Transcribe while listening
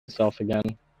myself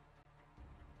again.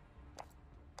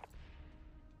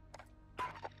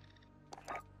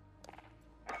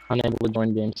 Unable to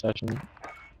join game session.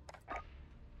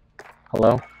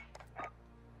 Hello?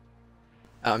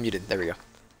 I'm muted. There we go.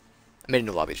 I made a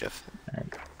new lobby, Jeff. Right.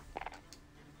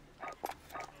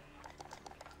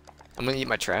 I'm gonna eat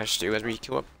my trash too as we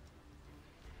queue up.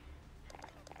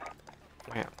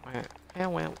 Wah, wah, wah,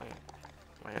 wah, wah,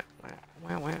 wah,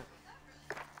 wah, wah.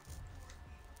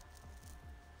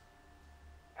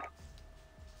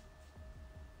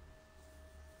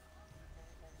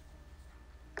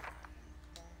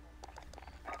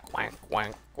 Quack,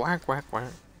 quack, quack, quack,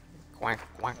 quack. Quack,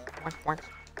 quack, quack, quack.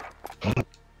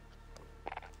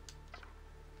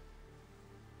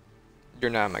 You're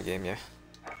not in my game, yeah.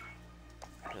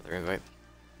 Another invite.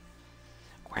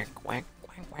 Quack, quack,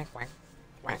 quack, quack, quack.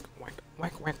 Quack, quack,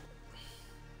 quack, quack.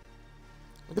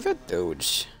 Look at that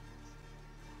Doge.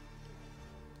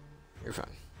 You're fine.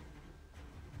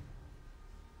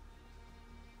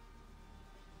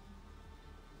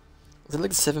 Is it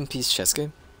like a 7-piece chess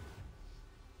game?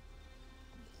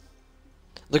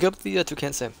 Look up the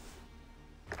Toucan Sam.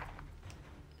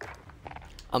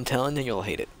 I'm telling you, you'll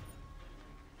hate it.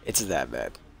 It's that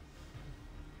bad.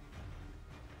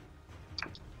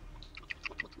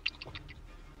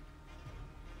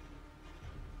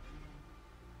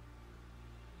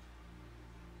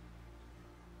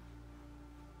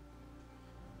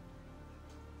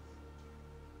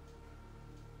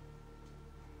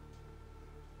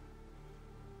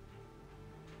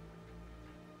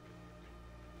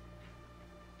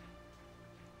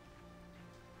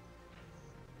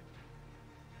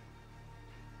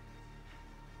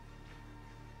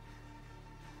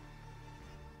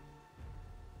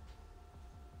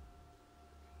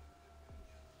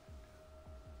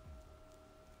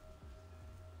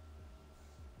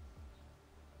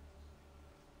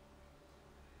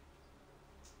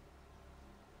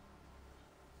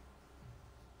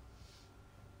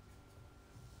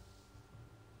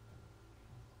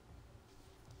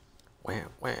 Wah,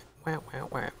 wah, wah, wah,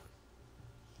 wah.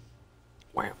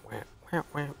 Wah, wah, wah,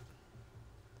 wah.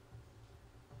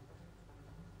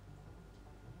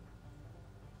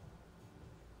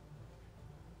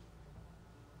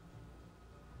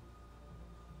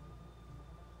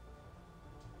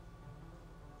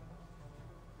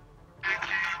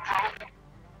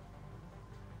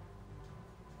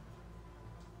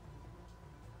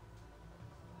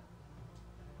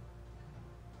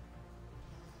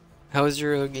 How is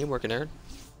your game working, Aaron?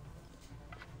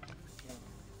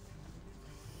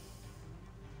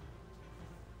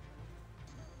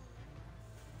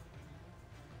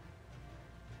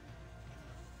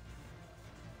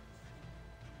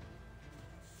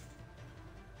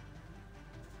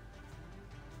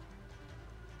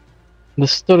 The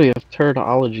study of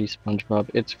turtology, SpongeBob.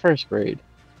 It's first grade.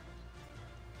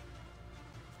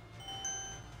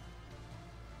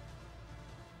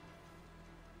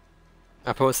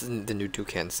 I posted the new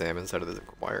Toucan Sam inside of the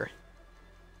wire.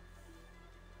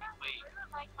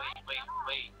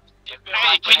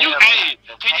 Hey, can you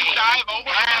dive over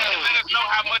and let us know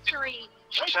how much it...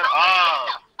 Shut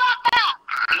up!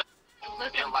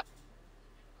 Listen.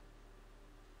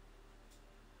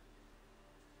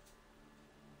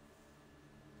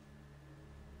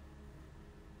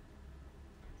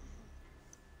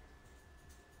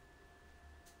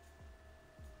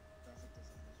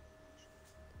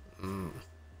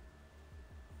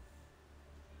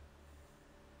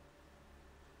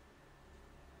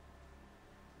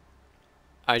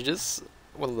 I just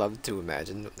would love to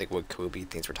imagine like what Kobe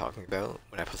thinks we're talking about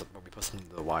when we post him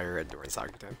to the wire at during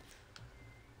soccer time.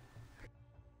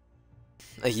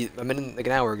 Like a minute, like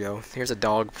an hour ago, here's a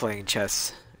dog playing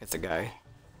chess against a guy.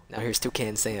 Now here's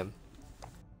Toucan Sam.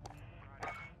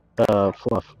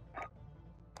 Fluff.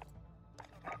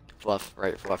 Fluff,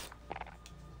 right? Fluff.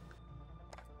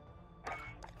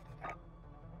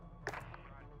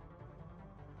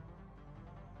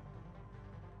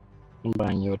 I'm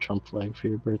buying you a Trump flag for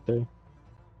your birthday.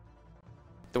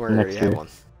 Don't worry, I already have one.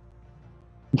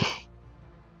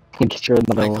 Get you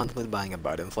another I one. contemplated buying a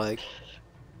Biden flag.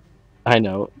 I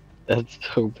know. That's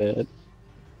so bad.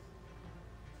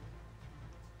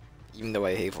 Even though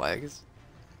I hate flags.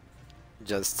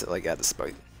 Just to, like, add the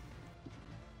spite.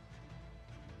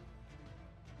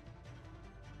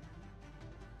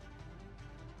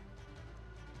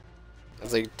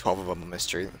 There's like 12 of them on my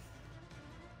street.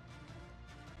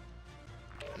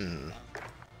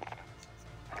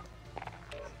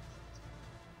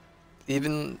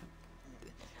 Even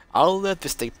I'll let the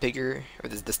stick figure or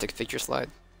the stick figure slide,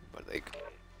 but like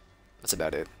that's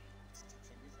about it.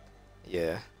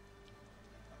 Yeah.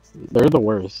 They're the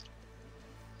worst.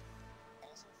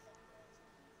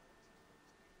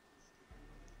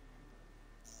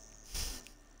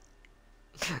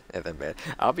 Yeah, that bad.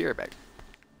 I'll be right back.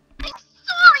 I'm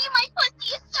sorry my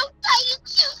pussy is so tight and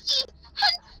juicy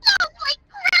and smells like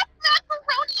crap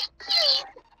macaroni and cheese.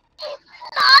 It's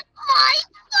not my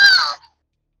fault.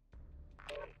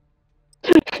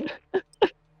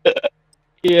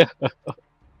 Yeah.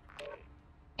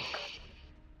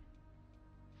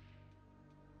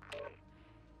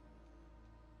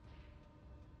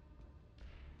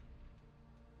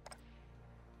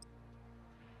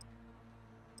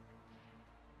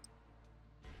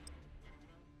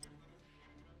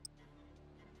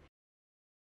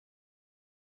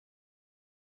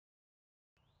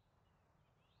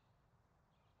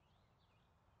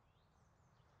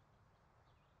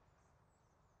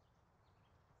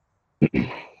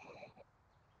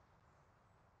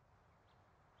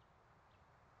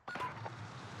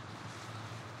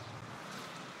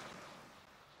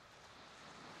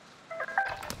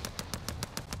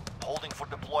 Holding for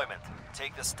deployment.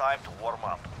 Take this time to warm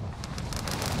up.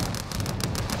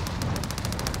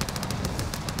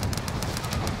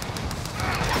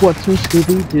 What's new,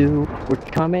 Scooby-Doo?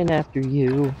 We're coming after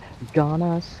you.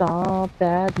 Gonna solve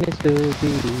that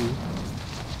mystery.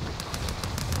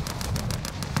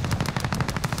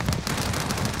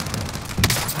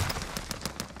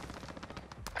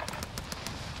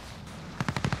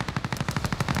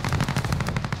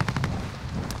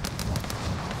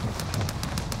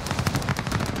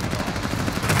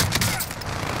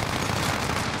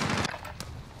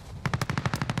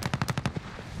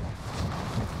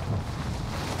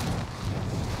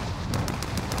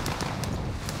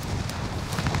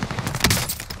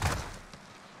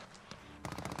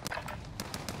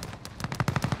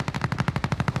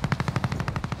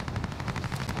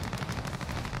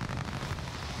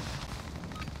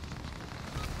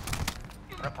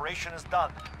 Preparation is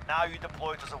done. Now you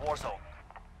deploy to the war zone.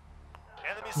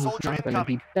 Enemy He's soldier not gonna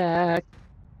incoming. be back.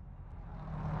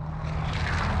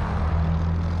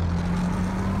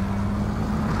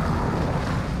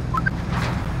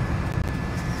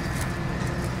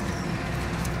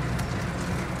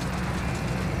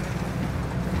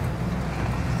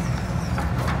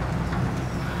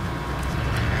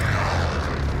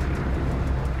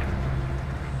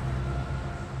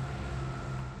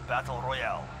 Battle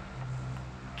Royale.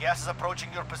 Gas is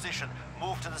approaching your position.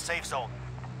 Move to the safe zone.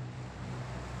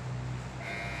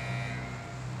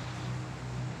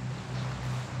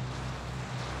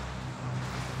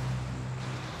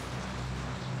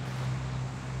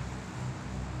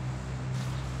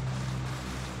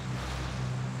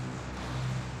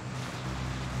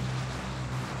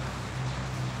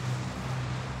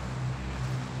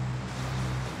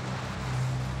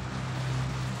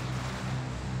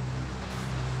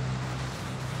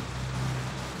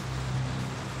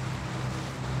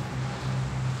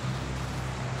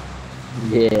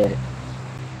 Yeah.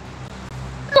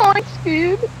 Thanks,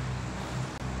 Scoob.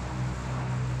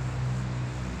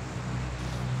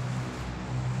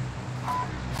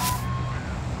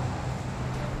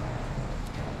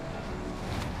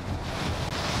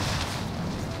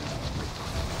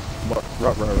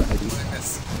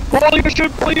 Pull your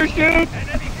shoot! Pull your shoot!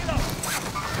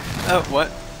 Oh,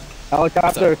 what?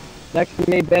 Helicopter next to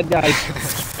me, bad guys.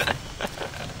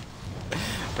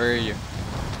 Where are you?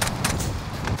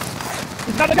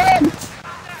 He's got a gun!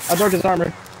 I broke his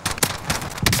armor.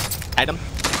 Item?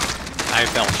 I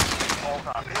fell.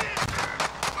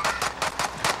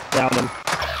 Down him.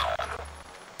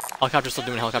 Helicopter still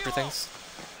doing helicopter things?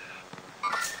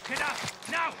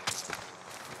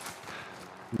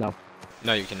 No.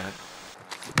 No, you cannot.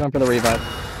 Going for the revive.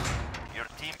 Your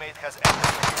teammate has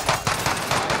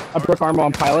entered. I broke armor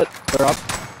on pilot. They're up.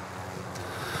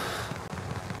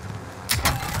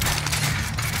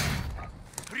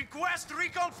 Request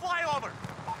recon flyover.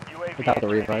 Without the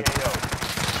revive.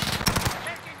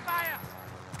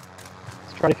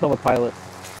 Let's try to kill the pilot.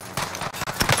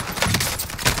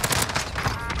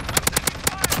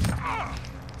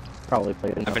 Probably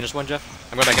played it. I finished one, Jeff.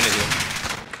 I'm going back into you.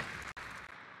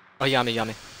 Oh, Yami,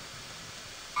 Yami.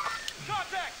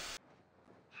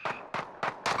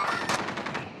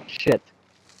 Shit.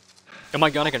 Oh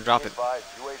my god, I can drop it.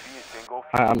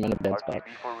 I'm in a dead spot.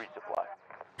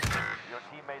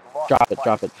 Drop it,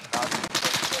 drop it.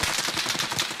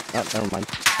 Oh, never mind.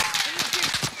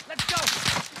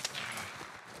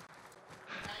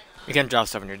 You can't drop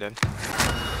stuff when you're dead.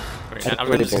 Wait, That's I'm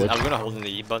pretty gonna, bullet. I'm gonna hold in the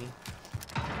E button.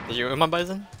 Did you my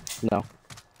bison? No.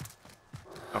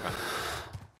 Okay.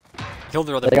 Killed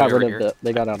the other They got player rid here. of the.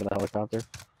 They got out of the helicopter.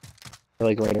 They're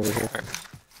like right over here.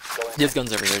 There's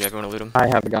guns over here, Jeff. You wanna loot them? I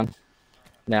have a gun.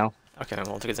 Now. Okay,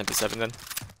 well, I'll take his MP7 then.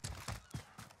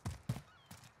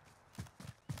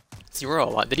 0 a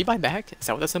lot. Did he buy back? Is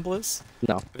that what that symbol is?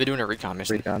 No. Are they doing a recon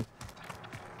mission? Recon.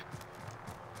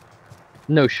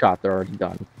 No shot, they're already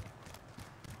done.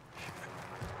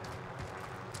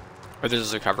 Or they're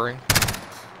just recovering?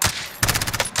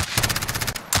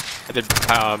 I did,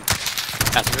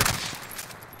 passenger.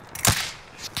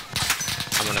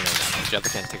 I'm gonna know that. Jeff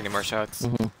can't take any more shots.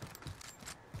 Mm-hmm.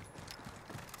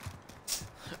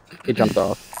 He jumped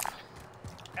off.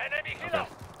 Okay.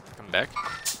 Come back.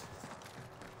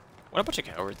 What a bunch of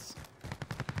cowards.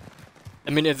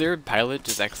 I mean, if their pilot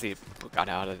just actually got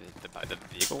out of the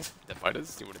vehicle to fight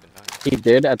us, he would have been fine. He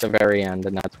did at the very end,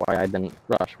 and that's why I didn't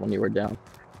rush when you were down.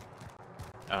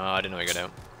 I didn't know he got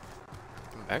out.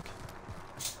 Come back.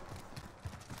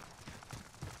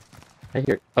 I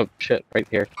hear. Oh shit! Right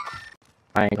here.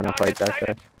 I ain't gonna fight that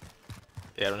guy.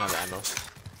 Yeah, I don't have ammo.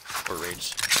 Or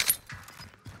rage.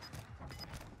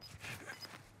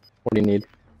 What do you need?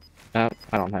 I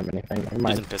don't have anything. Never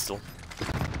mind. Using pistol.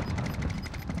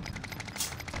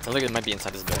 Sounds like it might be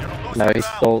inside this building. No, he's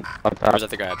still up Or top. is that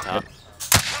the guy up top?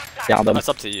 Down them. That's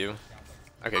up to you.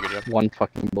 Okay, good job. One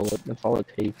fucking bullet. That's all it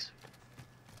takes.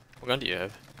 What gun do you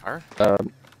have? Car?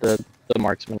 The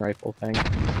marksman rifle thing.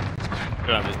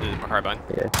 The carbine.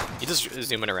 Yeah. You just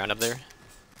zooming around up there.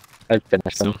 I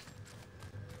finished them.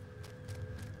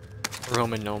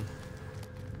 Roman gnome.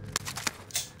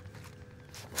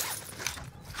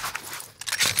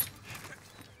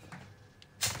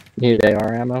 Need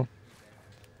AR ammo.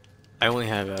 I only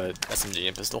have a SMG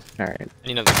and pistol. All right. And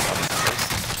you know the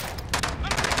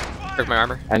Break my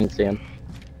armor. I didn't see him.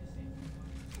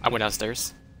 I went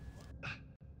downstairs.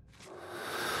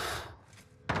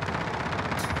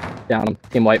 Down him.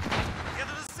 Team wipe.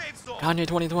 Kanye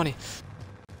 2020.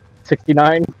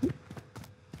 69. It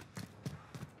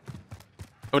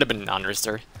would have been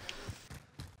non-register.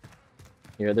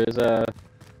 Here, there's a.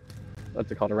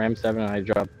 What's it called? A Ram 7, and I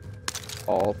dropped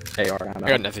all AR ammo. I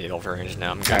got nothing at all for range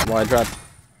now. I'm good. Alright, well, I dropped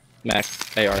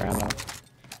max AR ammo.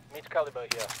 Meet caliber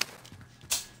here.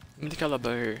 Mid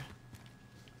caliber.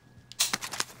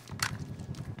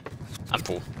 I'm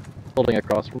full. Holding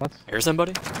across from us. Here's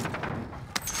somebody.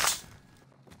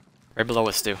 Right below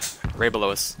us, too. Right below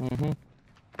us. Mm-hmm.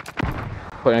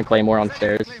 Putting a claymore on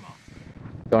stairs.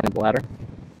 Going up the ladder.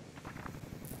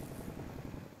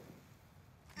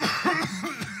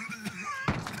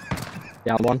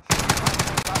 Down one.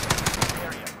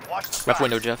 Left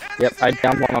window, Jeff. Yep, I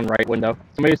downed one on right window.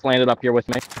 Somebody just landed up here with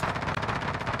me.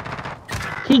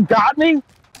 He got me?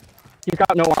 He's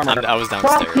got no armor. I was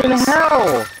downstairs. Fucking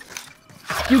hell!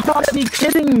 You gotta be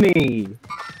kidding me!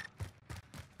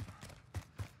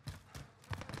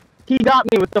 He got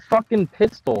me with the fucking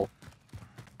pistol.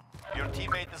 Your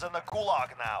teammate is in the gulag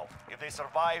now. If they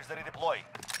survive, they redeploy.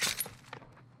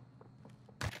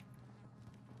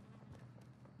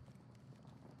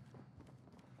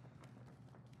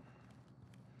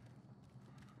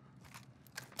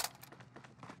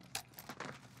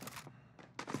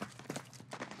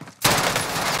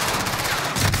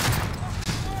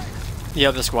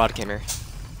 Yeah, the squad came here.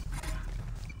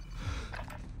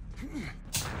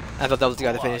 I thought that was the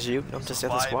guy to finish you. No, just the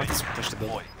other squad. Just push the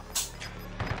building.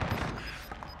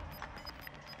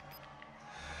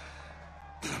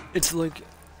 It's like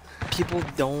people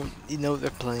don't, you know, they're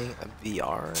playing a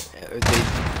VR.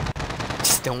 They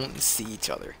just don't see each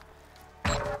other.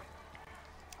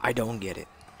 I don't get it.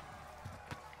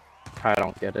 I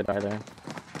don't get it either.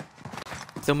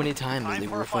 So many times they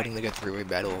were fighting like a three-way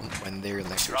battle when they're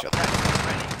next to each other.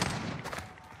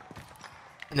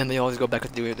 And then they always go back to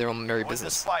do their own merry Win this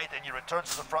business. fight and you return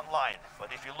to the front line.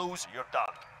 But if you lose, you're done.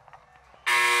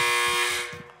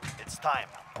 It's time.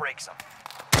 Break some.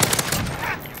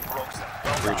 You broke some.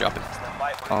 Where are you dropping? Stand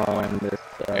by for On this.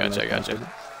 I gotcha.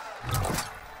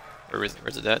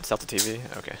 Where's it at? South of TV?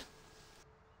 Okay.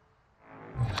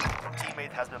 Your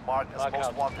teammate has been marked as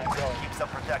most wanted. Keep them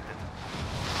protected.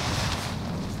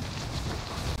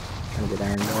 Trying to get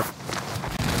Iron Dog.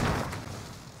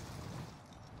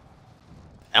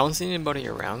 I don't see anybody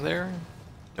around there.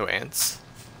 No ants.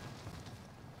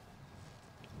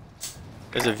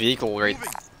 There's a vehicle right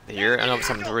here. I don't know if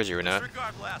something's towards you or not.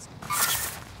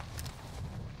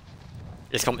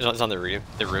 It's on the road.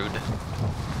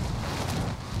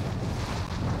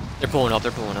 They're pulling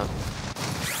up.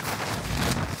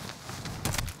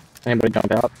 Anybody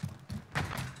jump out?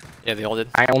 Yeah, they all did.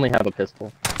 I only have a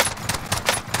pistol.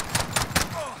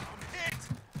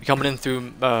 Coming in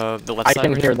through the left I side.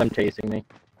 can right hear now. them chasing me.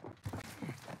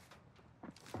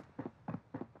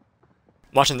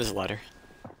 Watching this ladder.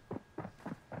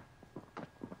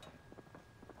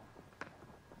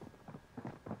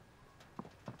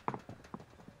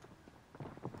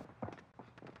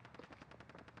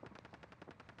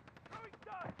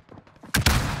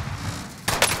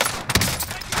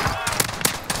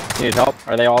 You need help?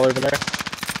 Are they all over there?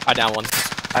 I down one.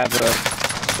 I have the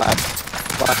lab.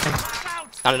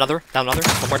 Down another. Down another.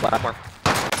 One more. One more.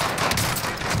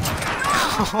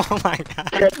 Oh my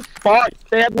god. Fuck!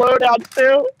 They had loadouts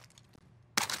too!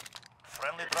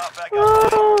 Friendly drop back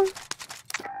Oh.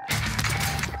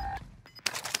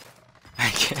 I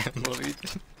can't believe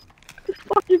it.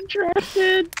 Fucking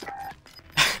drafted!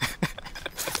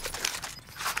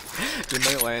 You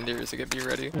might land here, so get be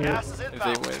ready. Gas is If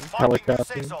inbound. they win. Marking your Helicopter.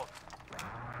 safe zone.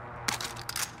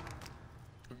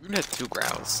 You had 2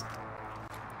 growls.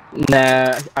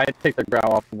 Nah, I took the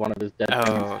growl off of one of his dead Oh,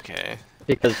 things. okay.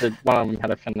 Because one of them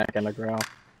had a Fennec and a growl.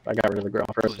 I got rid of the growl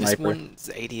for a This sniper. one's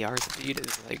ADR speed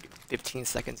is like 15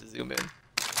 seconds to zoom in.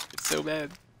 It's so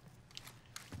bad.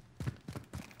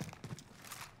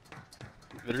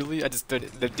 Literally, I just did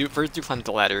the first dude climbed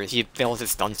the ladder. He failed his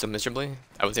stun so miserably.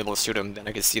 I was able to shoot him, then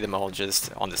I could see them all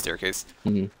just on the staircase.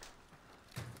 Mm-hmm.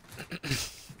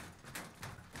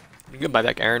 You can buy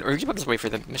back Aaron, or you can just wait for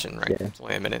the mission, right? Yeah. It's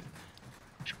only a minute.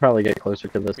 Should probably get closer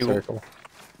to this You- circle.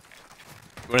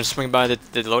 You want to swing by the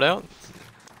loadout?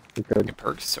 We could. Get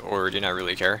perks, or do you not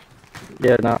really care?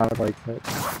 Yeah, no, I would like that.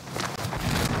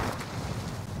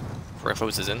 Before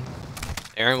closes in.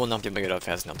 Aaron will not be able to get up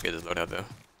fast enough to get his loadout though.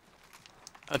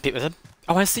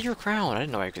 Oh, I see your crown. I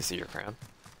didn't know I could see your crown.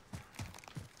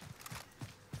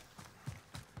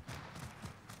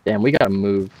 Damn, we gotta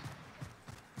move.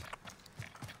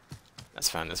 That's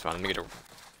fine. That's fine. Let me get a.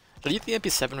 Did you get the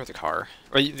MP7 or the car,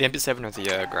 or the MP7 or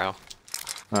the Grau? I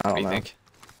What don't do you know. think?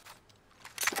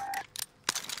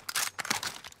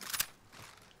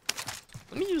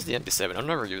 Let me use the MP7. I've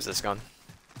never used this gun.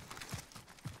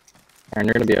 Aaron,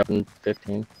 you're gonna be up in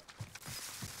 15.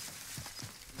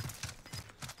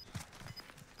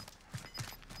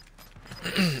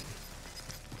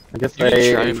 I guess You can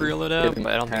they try for your loadout, didn't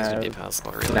but I don't think it's gonna be have-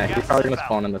 possible, really. Nah, he's probably gonna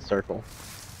spawn in the circle.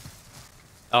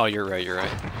 Oh, you're right. You're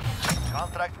right.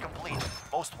 Contract complete.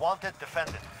 Most wanted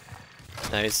defended.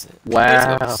 Nice.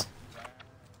 Wow. Nice.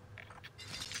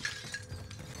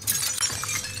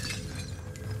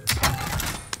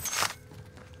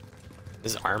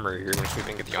 This is armor. You're gonna sweep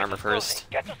and get the armor first.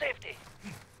 Get to safety.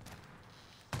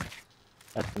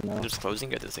 That's a no. Just closing,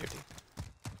 get to safety.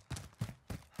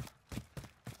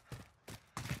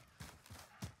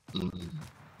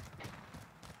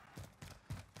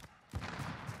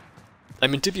 I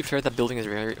mean, to be fair, that building is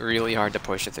really hard to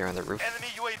push if they're on the roof. Enemy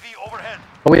UAV overhead.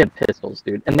 Oh, we had pistols,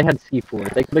 dude, and they had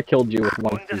C4. They could have killed you with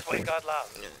one Going this way, C4. God loud.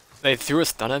 They threw a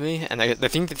stun at me, and I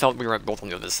think they thought we were both on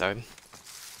the other side.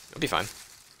 It'll be fine.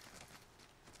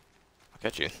 I'll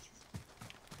catch you.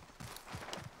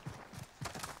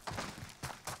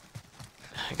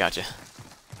 I gotcha.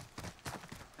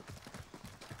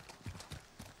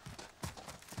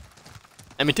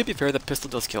 I mean, to be fair, the pistol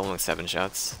does kill in like 7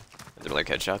 shots. They're like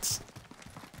headshots.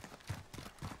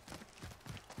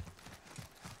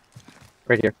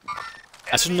 Right here.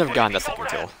 I shouldn't have gotten that second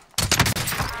kill.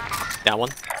 Down one.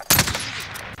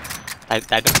 I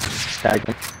died. Tagged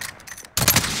him.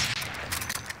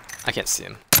 I can't see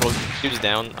him. Well, dude's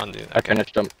down on the. I Okay.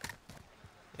 finished him.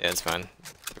 Yeah, it's fine.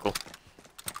 Cool.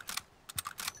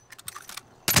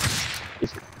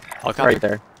 He's Helicopter. right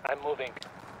there. I'm moving.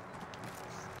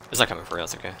 It's not coming for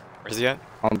us. Okay. Where's he at?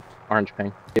 On orange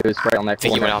ping. He was right on that I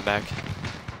think he corner. went out back.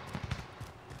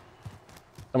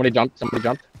 Somebody jumped. Somebody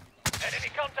jumped. Enemy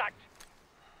contact.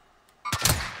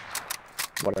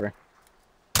 Whatever.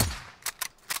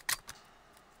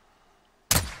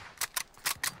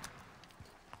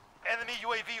 Enemy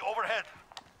UAV overhead.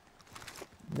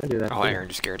 I'll do that. Oh, too. Aaron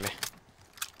just scared me.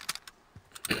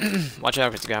 Watch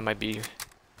out, because the guy might be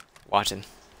watching.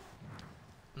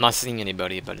 I'm not seeing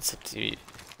anybody, but it's up to you.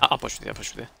 I'll push with you. I'll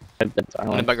push with you. That's I'm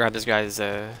gonna island. grab this guy's.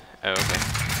 Oh, okay.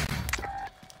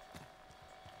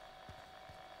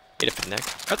 Get a Fennec.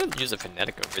 I thought use a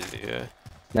Fennec over the.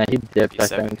 Nah, he dipped, I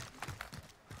B7. think.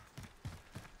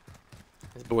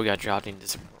 This boy got dropped and he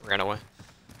just ran away.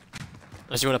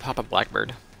 Unless you want to pop a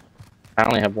Blackbird. I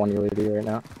only have one UAV right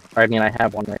now. Or, I mean, I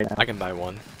have one right now. I can buy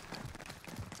one.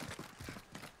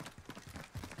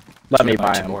 Let Should me I buy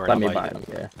buy two him. more and Let I'll me buy buy you? him,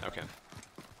 yeah. Okay.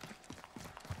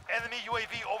 Enemy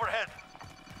UAV overhead.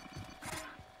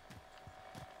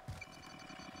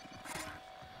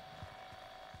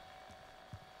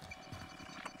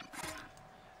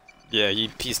 Yeah, he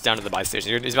pieced down to the buy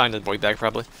station. He's behind the void bag,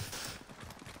 probably.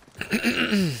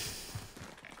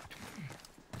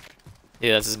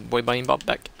 Yeah, that's his boy buying Bob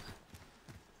back.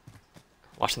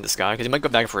 Watching this guy, because he might go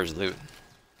back for his loot.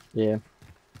 Yeah.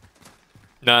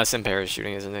 No, that's him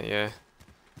parachuting, isn't it? Yeah.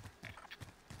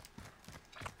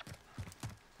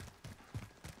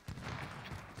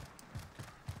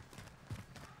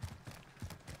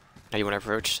 you want to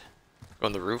approach? Go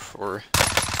on the roof or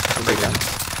Break down.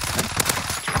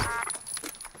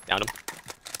 down him?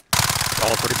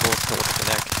 All pretty bullets to look at the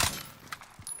neck.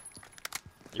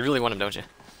 You really want him, don't you?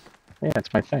 Yeah,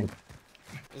 it's my thing.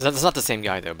 That's not the same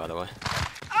guy though, by the way.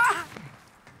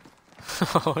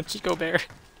 Oh, Chico Bear.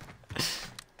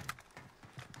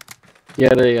 He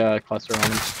had a cluster on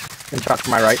him. And shot to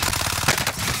my right.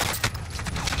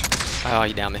 Oh,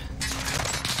 you down me.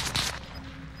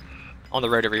 On the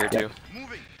right over here too.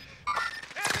 Moving.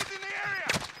 Enemies in the area.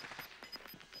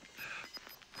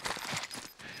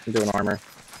 I'm doing armor.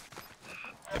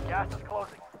 Gas is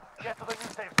closing. Get to the new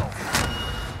safe zone.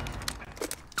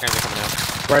 Enemies are coming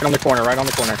out. Right on the corner, right on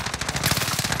the corner.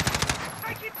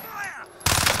 Taking fire.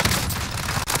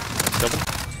 Double.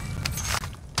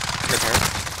 Repair.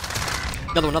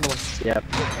 Another one. Yep.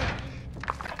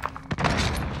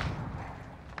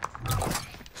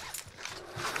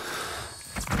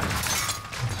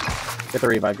 Get the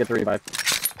revive, get the revive.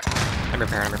 I'm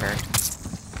repairing.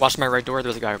 Watch my right door,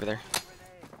 there's a guy over there.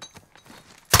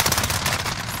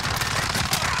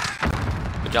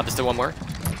 Good job, there's still one more.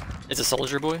 It's a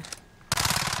soldier boy.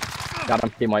 Got him,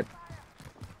 team wipe.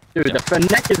 Dude, the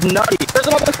neck is nutty. There's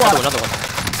another squad! Another one.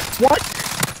 What?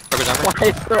 Broker's armor. Why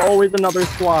is there always another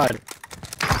squad?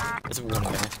 There's one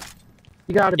guy.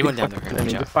 You gotta He be went down there, fucking watch kidding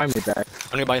me. out. Just find me back.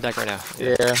 I'm gonna buy you back right now.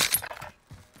 Yeah.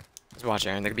 Just watch,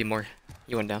 Aaron, there could be more.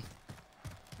 You went down.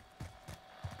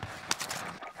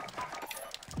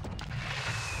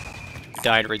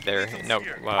 Died right there. No,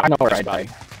 I know where I which body?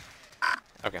 died.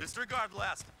 Okay. Disregard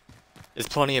last. There's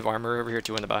plenty of armor over here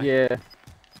too in the back. Yeah.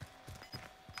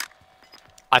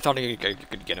 I thought you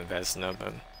could get him fast enough,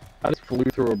 but I just flew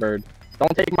through a bird.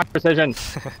 Don't take my precision.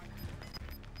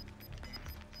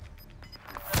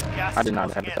 Gas I is did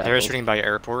not closing have in. that. they're shooting by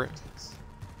airport.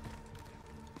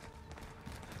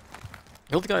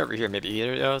 He'll the guy over here. Maybe he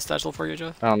had a satchel for you,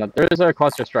 Jeff? I don't know. There's a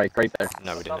cluster strike right there.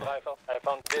 No, we didn't. I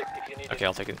found Vic if you need Okay,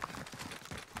 I'll take it.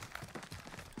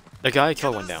 The guy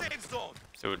killed one down, Safe zone.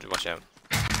 so watch out.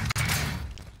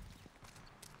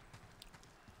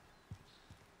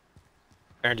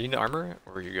 Aaron, do you need the armor,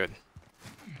 or are you good?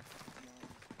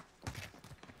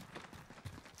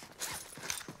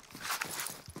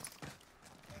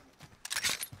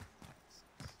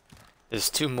 There's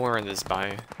two more in this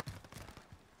buy.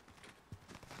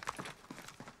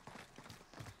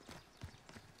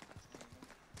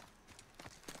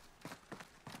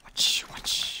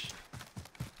 Watch.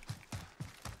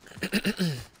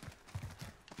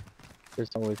 There's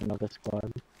always another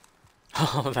squad.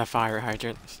 Oh, that fire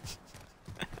hydrant.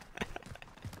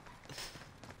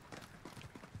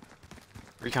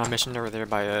 Recon mission over there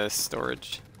by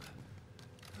storage.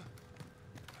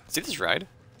 See this ride?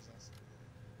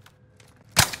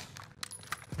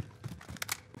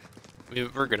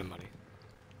 We're good at money,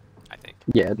 I think.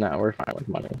 Yeah, no, we're fine with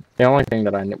money. The only thing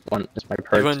that I want is my If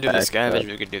perks we want to do the back, scavenge, but-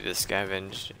 we could do the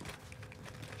scavenge.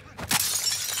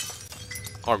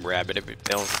 Or grab it if it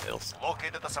fails.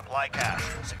 Located the supply cache.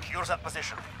 Secure that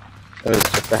position. It was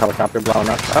just a helicopter blowing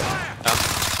us up.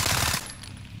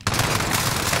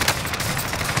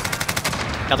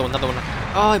 Another one.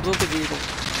 Oh, I blew up the vehicle.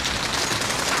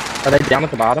 Are they down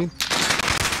at the bottom?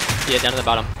 Yeah, down to the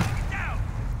bottom.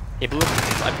 He blew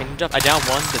up. I pinged up. I downed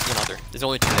one. There's one other. There's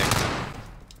only two there.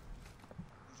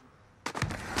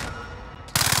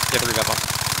 You have to revive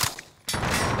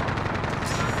up.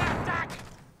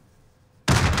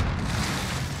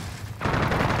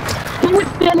 He was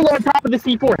standing on top of the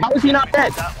C4. How is he not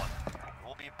dead? That one.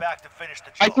 We'll be back to finish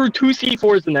the job. I threw 2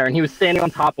 C4s in there and he was standing on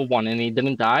top of one and he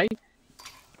didn't die?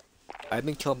 I've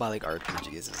been killed by like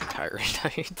RPGs this entire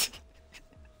night.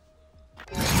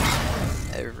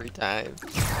 Every time.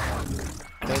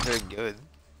 Those are good.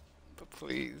 But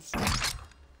please. I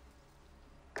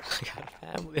got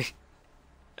a family.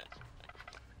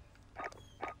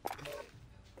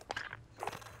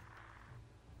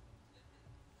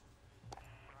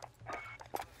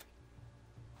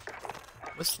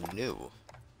 What's new?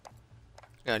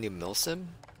 Got a new milsim?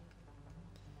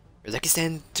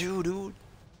 Uzbekistan 2, dude.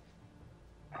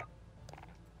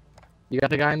 You got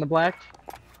the guy in the black?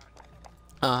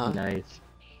 Uh-huh. Nice.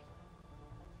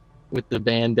 With the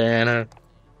bandana.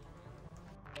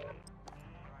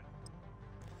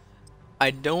 I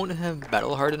don't have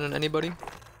battle hardened on anybody.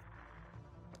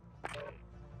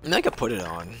 And I could put it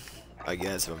on, I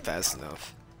guess, if I'm fast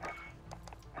enough.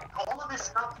 All of this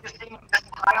stuff you're seeing, this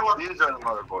pile of... These are the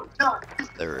motherboards. No, this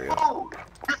is There we go. food.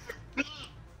 This is me.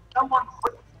 Someone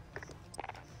put...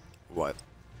 What?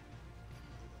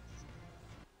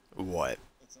 What?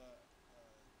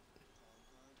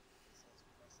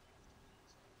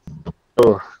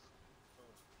 Ugh.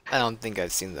 I don't think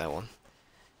I've seen that one.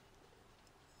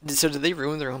 So did they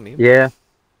ruin their own meme? Yeah.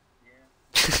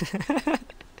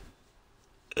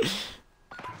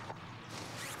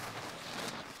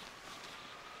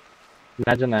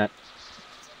 Imagine that.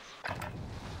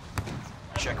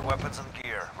 Check weapons and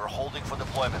gear. We're holding for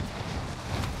deployment.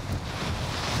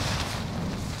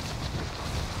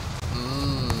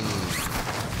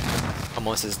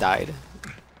 Almost has died.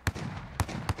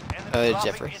 Enemy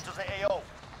dropping Jeffrey. into the AO.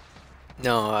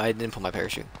 No, I didn't pull my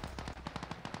parachute.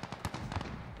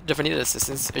 Jeff, I need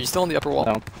assistance. Are you still on the upper wall?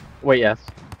 No. Wait, yes.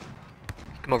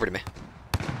 Come over to me.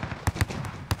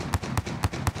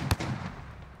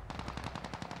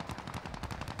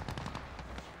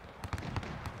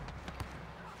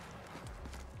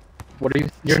 What are you?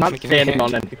 You're not Give me a standing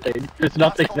hand. on anything. There's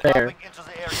nothing Hostile there. dropping into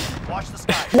the area. Watch the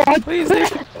sky. What? Please, there.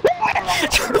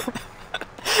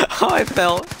 Oh, I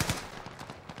fell.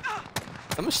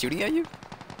 Someone shooting at you?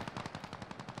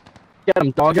 Get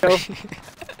him, doggo.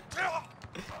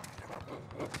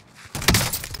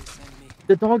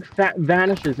 The dog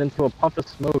vanishes into a puff of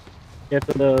smoke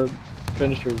after the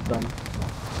finisher's done.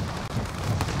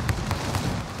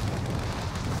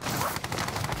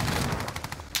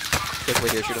 Get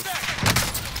right here, shoot him.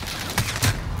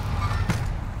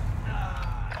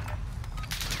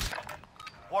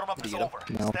 Warm-up Did is you get him? over.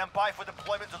 No. Stand by for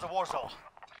deployment to the war zone.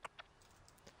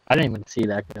 I didn't even see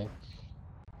that guy.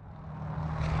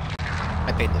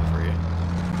 I paid them for you.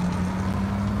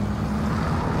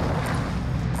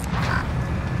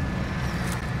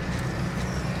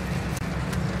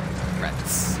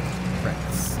 Rats.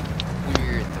 Rats.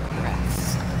 We're the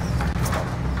rats.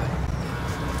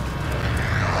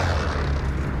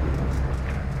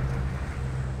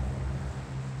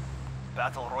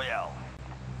 Battle Royale.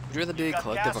 Would you rather be a Got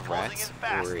collective gas of closing rats in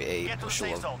fast. or a Get to the bushel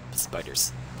safe of zone.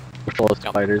 spiders? Full of No.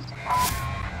 spiders.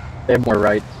 They have more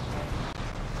rights.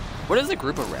 What is a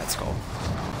group of rats called?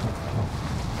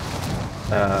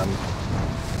 A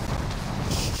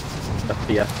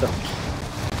fiesta.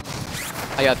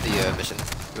 I got the mission.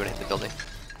 You wanna hit the building?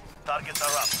 Targets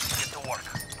are up. Get to work.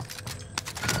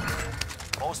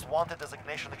 Most wanted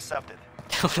designation accepted.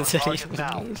 What does that Target even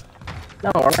now. mean?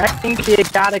 No, I think the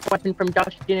exotic weapon from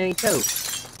Josh Ginny too.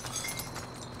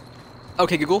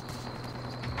 Okay, Google.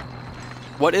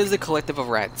 What is a collective of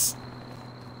rats?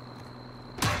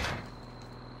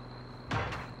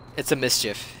 It's a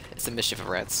mischief. It's a mischief of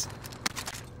rats.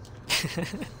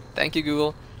 Thank you,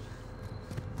 Google.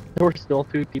 There were still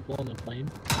 2 people on the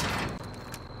plane.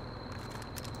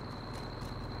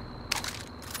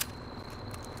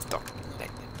 Stop.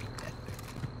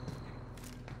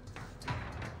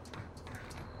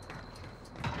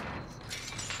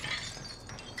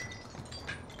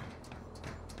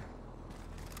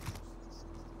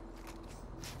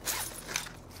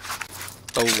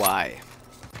 Oh, why?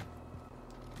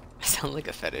 I sound like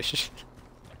a fetish.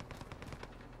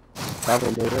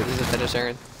 Probably. What is a fetish,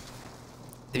 Aaron?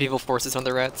 Do people force this on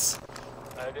the rats?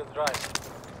 I will drive.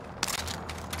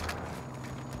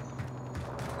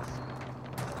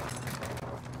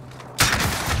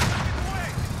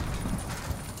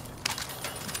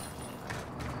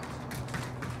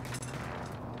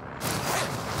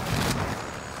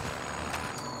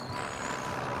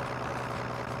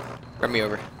 Run me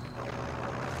over.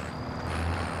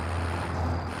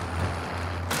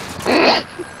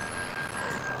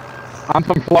 I'm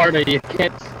from Florida, you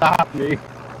can't stop me.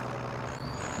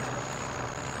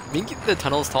 We can get the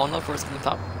tunnels tall enough for us from the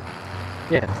top.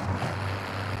 Yeah.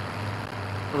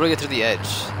 We're gonna get through the edge.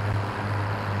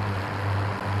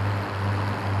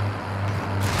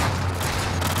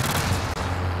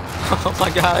 Oh my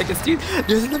god, I can see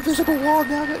there's an invisible wall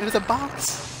down there. There's a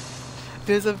box.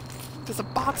 There's a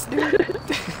box, dude.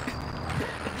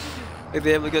 Like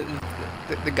they have like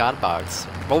the god box.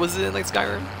 What was it in like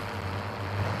Skyrim?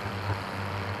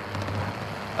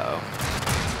 Uh oh.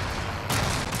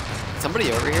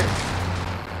 Somebody over here?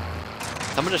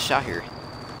 Someone just shot here.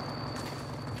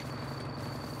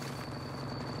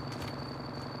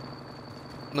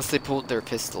 Unless they pulled their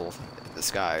pistol in the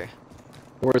sky.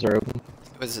 Doors are open.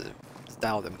 Was it?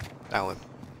 Dial them. Dial them.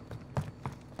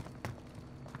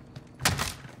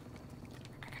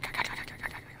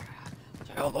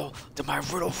 Say hello to my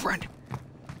riddle friend.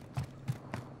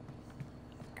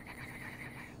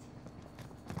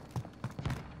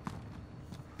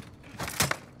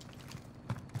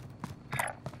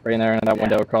 Right in there in that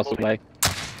window across the way.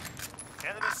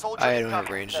 Enemy soldier I don't have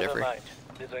incoming. range, Jeffrey.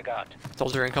 Disregard.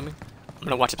 Soldier incoming. I'm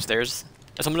gonna watch upstairs.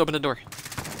 Someone open the door.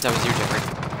 That was you, Jeffrey.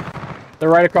 They're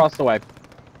right across the way.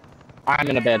 I'm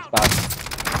in a bad spot.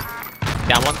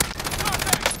 Down one.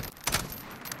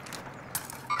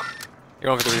 You're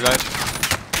going for the revive.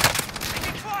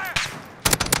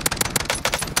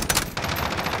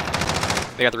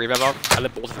 They got the revive up. I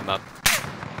lit both of them up.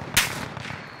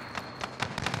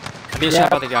 I'm being Yeah. shot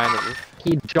by the guy on the roof.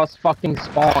 He just fucking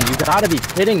spawned. You gotta be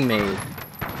kidding me. Your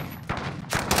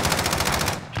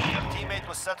teammate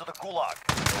was sent to the gulag.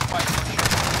 Fight for you.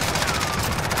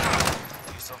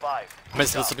 You survived. I'm gonna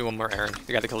still do one more errand.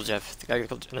 The guy that killed Jeff. The guy that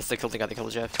killed, unless they killed the guy that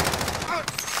killed Jeff.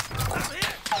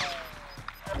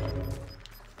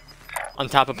 On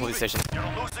top of police station. You're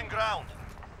losing ground.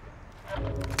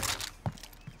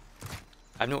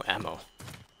 I have no ammo.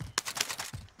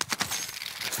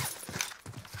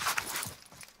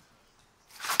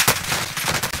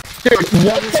 Dude, what?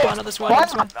 Another squad, another squad, another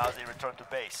squad. Now they return to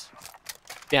base.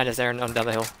 Behind us there and down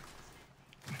the hill.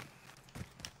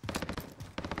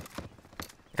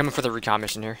 Coming for the recon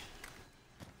mission here.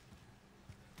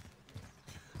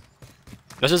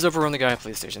 Let's just overrun the guy at the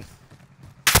police station.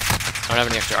 I don't have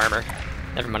any extra armor.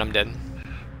 Never mind, I'm dead.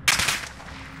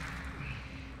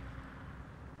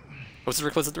 Close the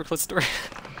door, close the door, close the door.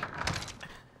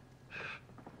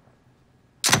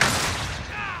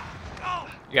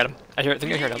 You got him. I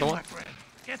think I hear another one.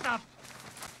 Get up.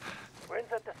 We're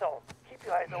inside the zone. Keep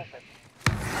your eyes open.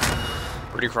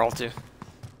 Where'd he crawl to?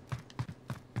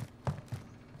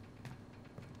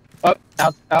 Up,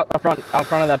 out front of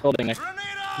that building.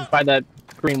 By that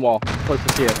green wall,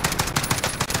 closest to you.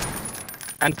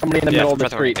 And somebody in the middle of the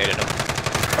street.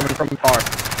 Coming from far.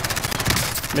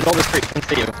 Middle of the street, can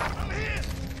see you.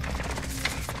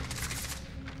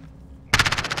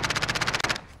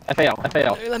 FAL.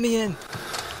 Hey, let me in.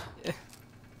 Yeah.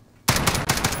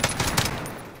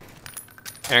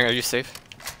 Aaron, are you safe?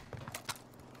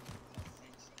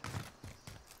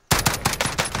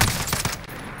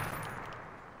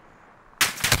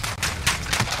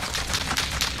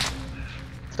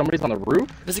 Somebody's on the roof?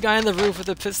 There's a guy on the roof with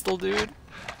a pistol, dude.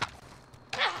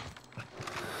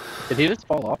 Did he just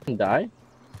fall off and die?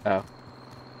 Oh.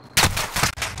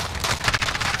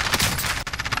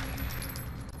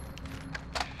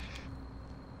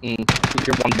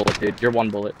 You're one bullet, dude. You're one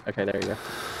bullet. Okay, there you go.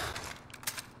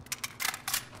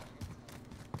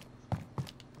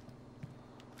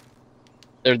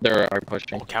 They're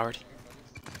pushing. Oh, coward.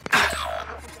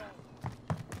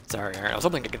 Sorry, Aaron. I was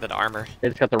hoping to get that armor. They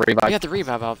just got the revive. You got the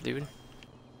revive off, dude.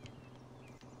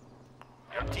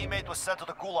 Your teammate was sent to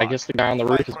the gulag. I guess the guy on the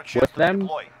roof is with them.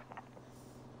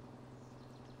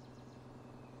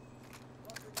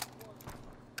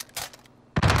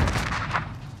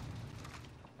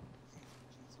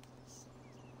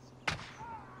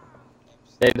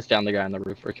 They just downed the guy on the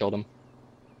roof or killed him.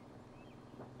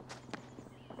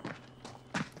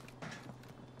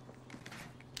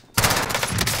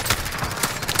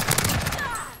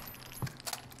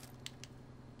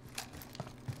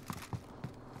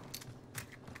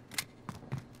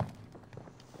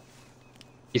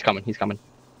 He's coming.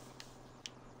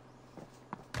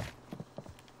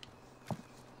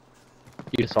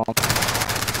 You saw him.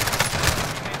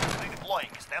 Deploying.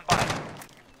 Stand by.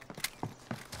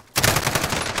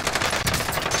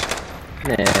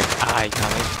 Ah, he's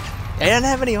coming. I didn't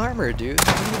have any armor, dude.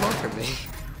 What do you want from me?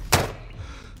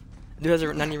 Dude has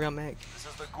a 90 round mag. This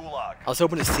is the gulag. I was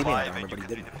hoping to see me Survive armor, and but you he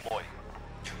can didn't. redeploy.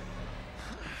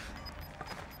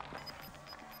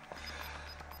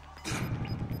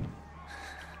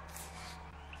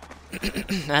 I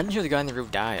didn't hear the guy on the roof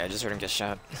die. I just heard him get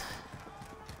shot.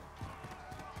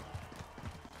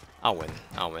 I'll win.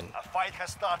 A fight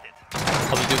has started.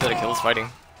 I'll just do that. Kills fighting.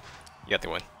 You got the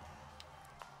win.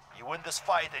 You win this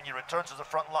fight and you return to the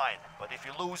front line. But if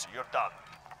you lose, you're done.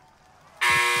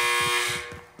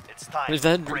 It's time. There's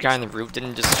that Break guy on the roof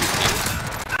didn't just shoot me.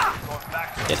 Going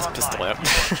back to the Get his front pistol line.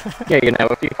 out. Yeah, you know,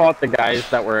 if you fought the guys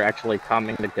that were actually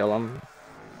coming to kill him.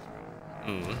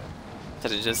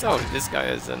 Instead of just, oh, this guy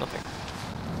is nothing.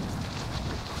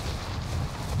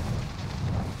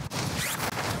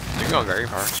 You're going very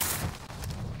far.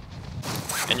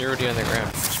 And you're already on the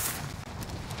ground.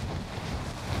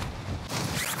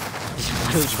 You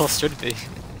might as well should be.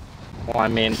 Well, I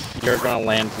mean, you're gonna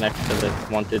land next to this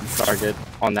wanted target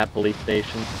on that police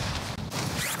station.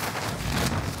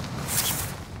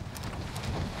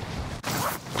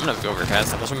 I'm gonna go over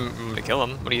past him. I'm gonna kill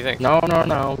him. What do you think? No,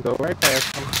 go right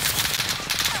past him.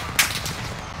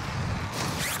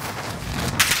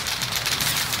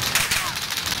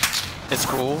 It's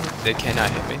cool. They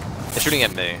cannot hit me. They're shooting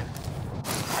at me.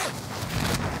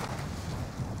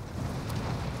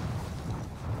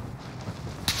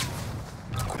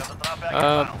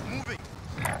 Moving.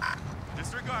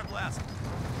 Disregard blast.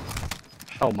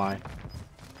 Oh my.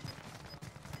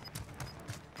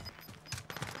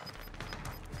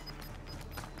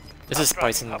 This is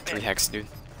spicing 3 hex, dude.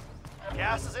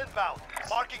 Gas is inbound.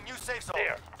 Marking new safe zone.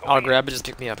 There. I'll grab it. Just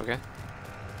pick me up, okay?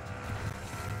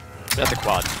 That's a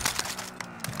quad.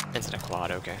 It's in a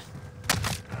quad, okay.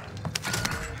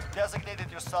 You've designated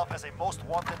yourself as a most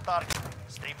wanted target.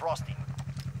 Stay frosty.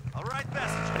 Alright,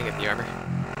 passenger. Trying to get the armor.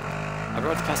 I'll go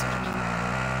with the passengers.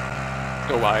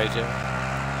 Go wide, yeah.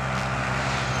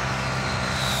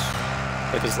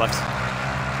 Take his left.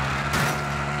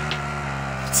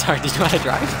 Sorry, did you know how to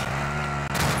drive?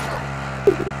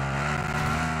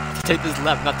 Take this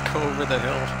left, not to go over the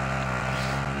hill.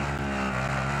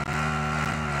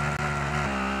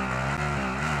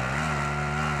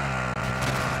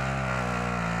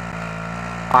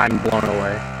 I'm blown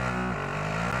away.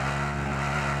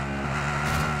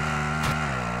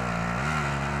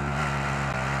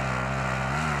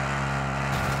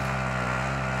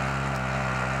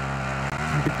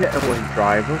 You get away,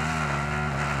 driver.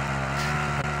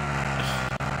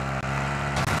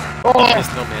 Oh!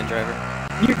 There's no man driver.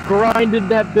 You grinded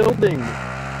that building!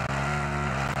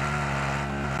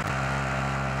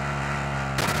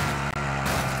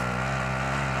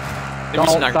 Maybe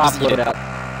Don't not, stop just eat it. loadout.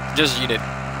 Just eat it.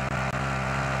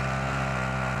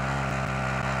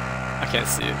 I can't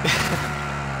see it.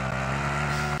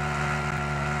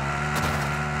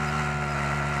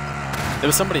 There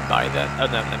was somebody by that. Oh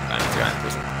no, never mind. It's a guy in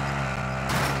prison.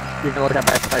 You can look at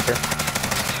my sniper.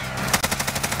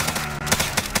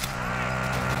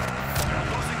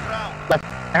 Losing ground. Left,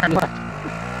 Aaron, left.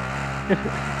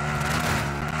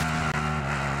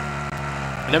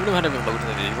 I never know how to reload in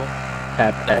the vehicle.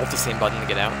 Tap That's X. the same button to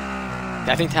get out.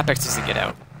 I think tap X is to get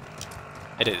out.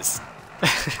 It is.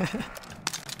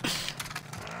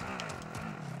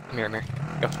 Come here, come here.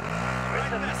 Go.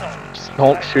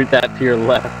 Don't shoot that to your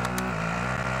left.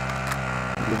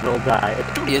 You will die.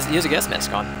 Dude, he has a gas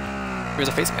mask on. He has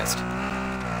a face mask.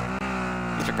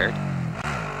 He's prepared.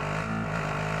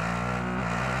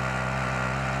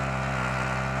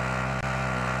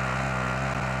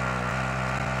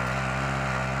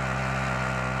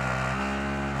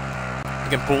 You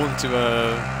can pull into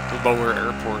a lower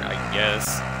airport, I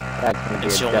guess. That's gonna be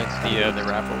And a chill death like the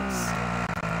raffles.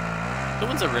 The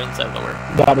ones that were inside lower.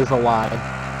 That is a lie.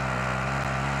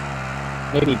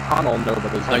 Maybe tunnel,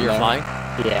 nobody's Oh, in you're there. flying?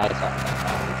 Yeah, I saw that.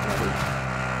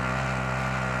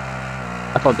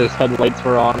 I thought those headlights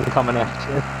were on coming at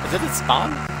you. Is it a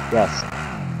spawn? Yes.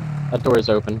 That door is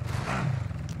open.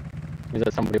 Means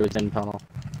that somebody was in tunnel.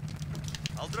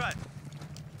 I'll drive.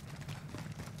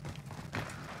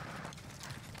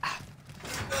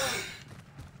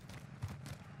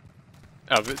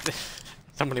 Oh, but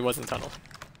somebody was in tunnel.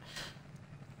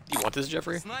 Do you want this,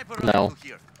 Jeffrey? Sniper No. rifle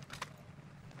here.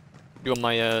 You want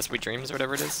my sweet dreams or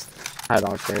whatever it is? I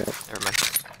don't care. Never mind.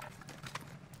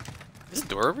 Is a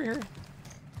door over here?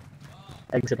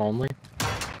 Exit only.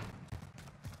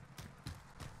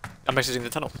 I'm exiting the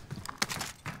tunnel.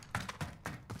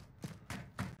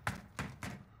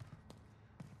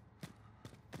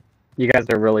 You guys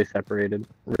are really separated.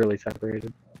 Really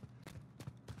separated.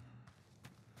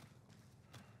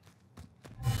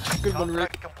 Good one,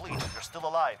 Rick. Contract complete. You're still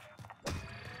alive.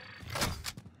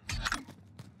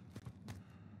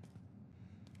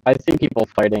 I see people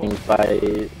fighting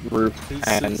by roof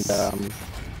and,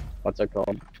 what's it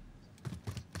called?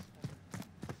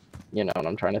 You know what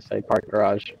I'm trying to say, park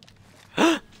garage.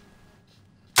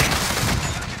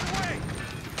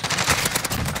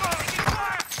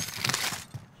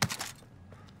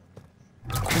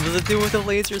 What does it do with a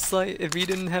laser sight? If he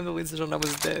didn't have the laser sight, I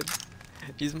was dead.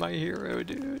 He's my hero,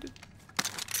 dude.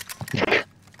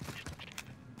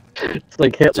 It's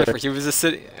like Hitler. Jeffrey, he was just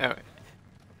sitting. Oh.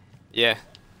 Yeah.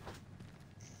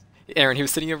 Aaron, he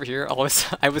was sitting over here. I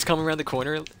was coming around the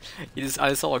corner.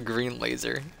 I saw a green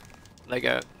laser, like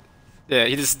a. Yeah,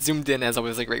 he just zoomed in as I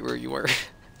was like right where you were.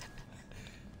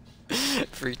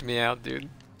 Freaked me out, dude.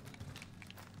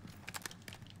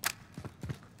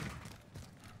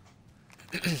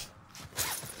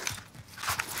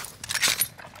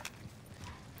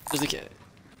 There's a kid.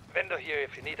 Vendor here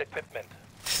if you need equipment.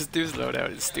 This dude's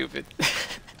loadout is stupid.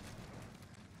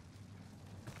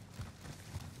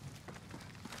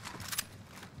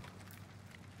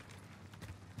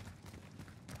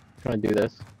 I'm gonna do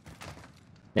this.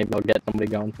 Maybe I'll get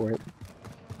somebody going for it.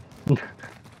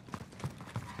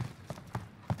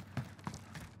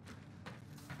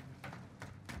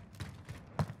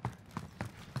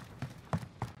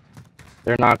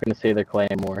 They're not gonna see the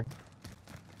claymore.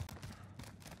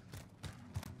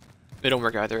 They don't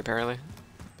work either, apparently.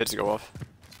 They just go off.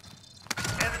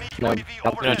 Enemy No, UAV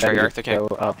up overhead. trigger, better okay. go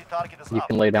up. The target is You up.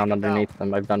 can lay down Take it underneath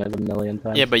them. I've done it a million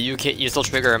times. Yeah, but you can't. You still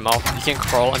trigger them off. You can't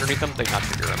crawl underneath them. They not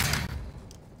trigger them.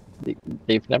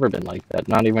 They've never been like that.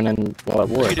 Not even in World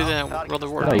War. You did that in World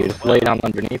of War. No, you just lay down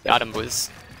underneath Got it. him,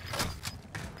 boys.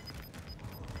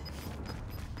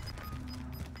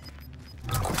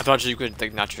 much as you could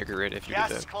like not trigger it if you Gas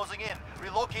did is that. closing in.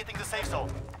 Relocating the safe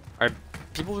zone. Alright,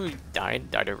 people who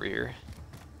died over here.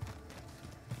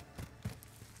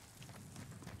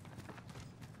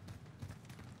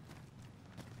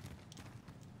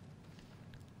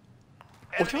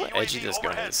 Look how Enemy edgy UAV this gun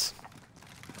overhead. is.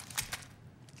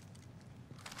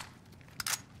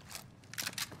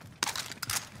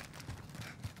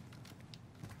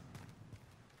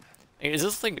 Hey, is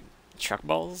this like truck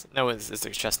balls? No, it's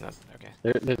like chestnut. Okay.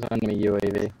 There's an enemy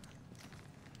UAV.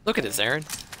 Look at this, Aaron.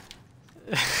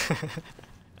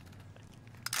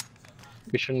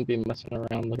 We shouldn't be messing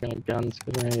around looking at guns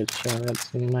because we're gonna get shot at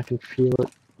soon. I can feel it.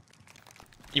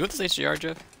 You want this HDR,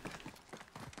 Jeff?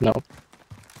 No.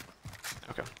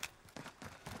 Okay.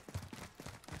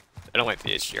 I don't like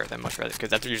the HDR that much, rather,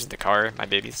 because after using the car, my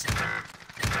babies.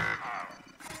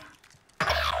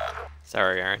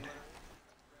 Sorry, Aaron.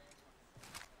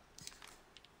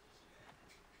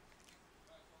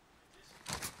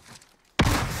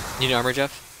 You need armor,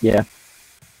 Jeff? Yeah.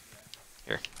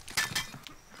 Here.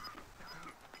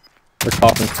 We're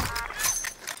talking.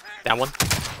 Down one.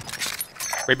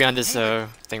 Right behind this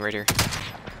thing right here.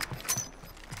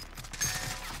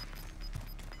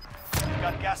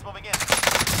 Got gas moving in.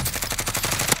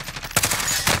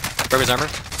 Broke his armor.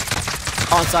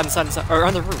 Oh, inside. Or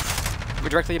on the roof. We're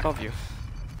directly above you.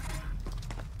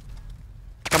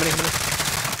 Coming in.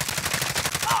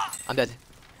 I'm dead.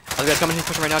 Other guy's coming in,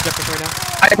 pushing right now, Jeff, pushing right now.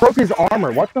 I broke his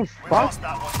armor. What the We fuck? lost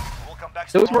that one. We'll come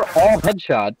back Those stronger. were all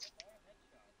headshots.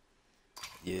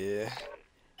 Yeah.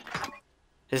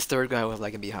 His third guy was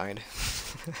lagging behind.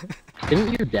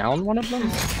 Didn't you down one of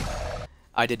them?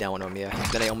 I did down one of them, yeah.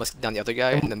 Then I almost down the other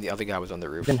guy, and then the other guy was on the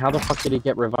roof. Then how the fuck did he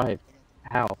get revived?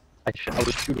 How? I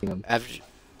was shooting him. I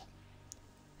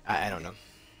don't know.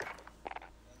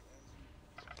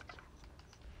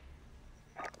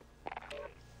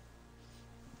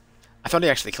 I thought he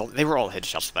actually killed. They were all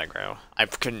headshots to that grow. I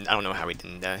don't know how he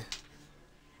didn't die.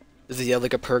 Does he have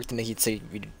like a perk to make he'd say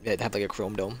we'd have like a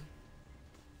chrome dome?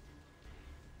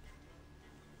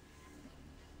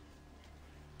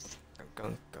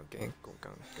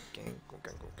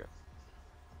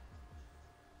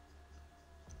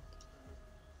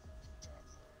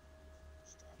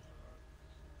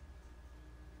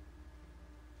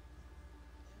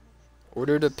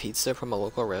 Ordered a pizza from a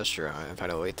local restaurant and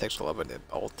found a latex glove at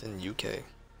Alton, UK.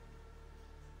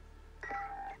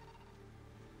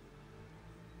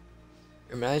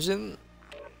 Imagine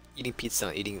eating pizza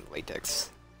and eating latex.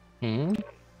 Hmm?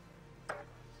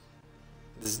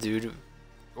 This dude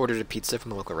ordered a pizza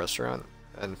from a local restaurant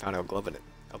and found a glove in it.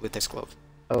 A latex glove.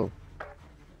 Oh.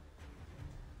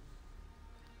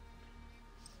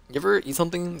 You ever eat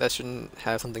something that shouldn't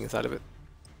have something inside of it?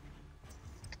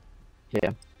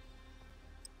 Yeah.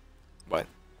 What?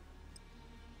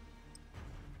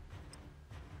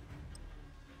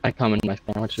 I come in my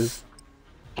sandwiches.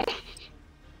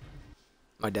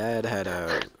 My dad had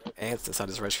ants inside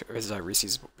his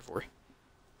Reese's before.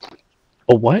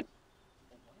 A what?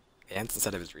 Ants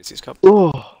inside of his Reese's cup.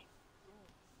 Oh.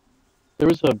 There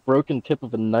was a broken tip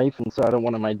of a knife inside of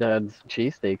one of my dad's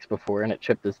cheesesteaks before, and it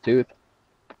chipped his tooth.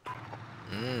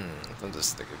 I'm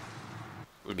just thinking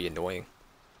it would be annoying.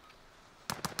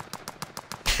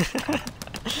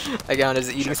 Again, is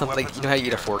eating something. You know how you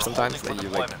eat a fork sometimes? That you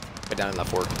like put down in that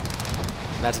fork.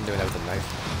 Imagine doing that with a knife.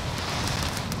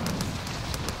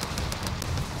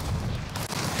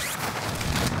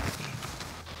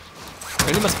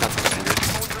 Maybe must have found something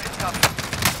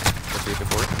weird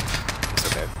before. It's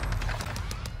okay.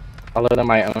 Other than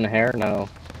my own hair? No.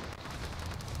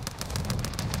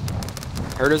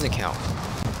 Hair doesn't count.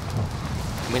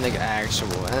 I mean, like actual.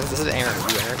 This is Aaron.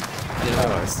 Are you Aaron? I didn't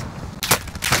realize.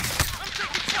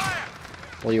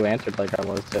 Well, you answered like I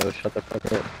was, so shut the fuck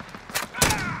up.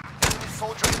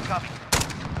 Soldier incoming.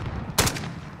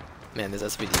 Man, this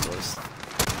SVD was.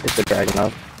 It's a dragon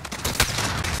up.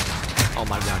 Oh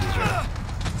my god, he's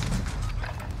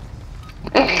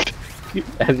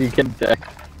right. As you can check.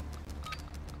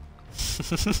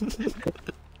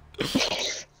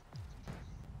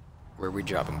 Where are we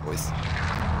dropping, boys?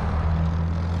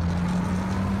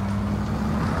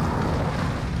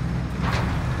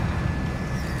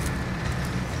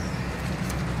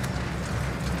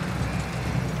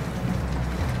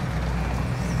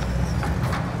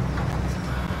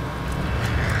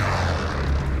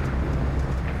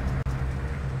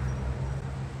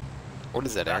 What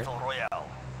is that, Aaron? Battle Royale.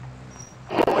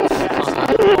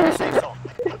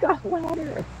 It got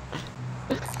louder.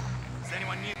 Does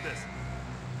anyone need this?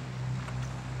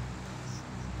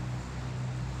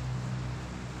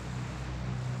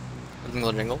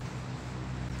 Jingle jingle.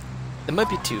 It might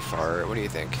be too far. What do you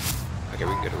think? Okay,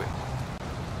 we can go to it.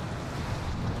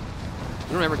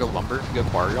 You don't ever go lumber, you go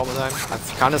quarry all the time? I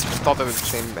kind of thought that was the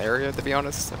same area, to be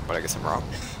honest, but I guess I'm wrong.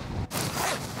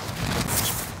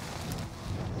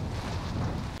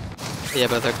 Yeah,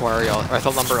 but the quarry, I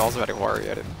thought lumber also had a quarry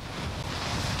at it.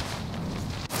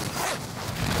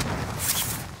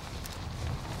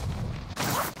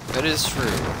 That is true.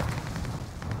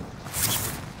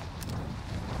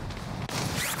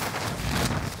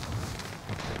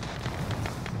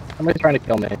 Somebody's trying to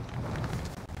kill me.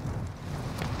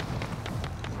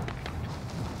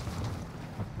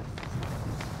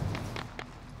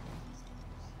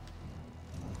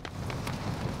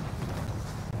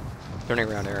 Turning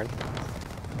around, Aaron.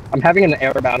 I'm having an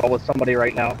air battle with somebody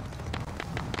right now.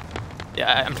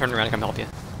 Yeah, I'm turning around to come help you.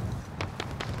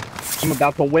 I'm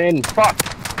about to win. Fuck!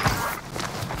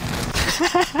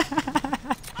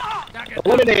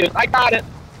 Eliminated! I got it!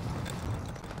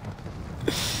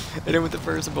 I did with the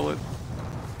first bullet.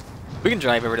 We can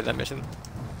drive over to that mission.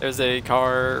 There's a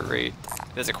car right...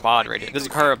 There's a quad right here. There's a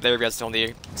car up there if you guys still in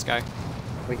the sky.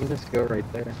 We can just go right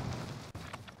there.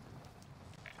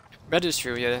 That is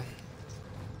true, yeah.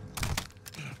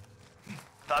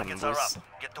 Targets are up.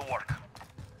 Get to work.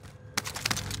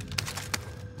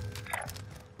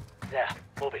 Yeah,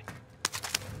 moving.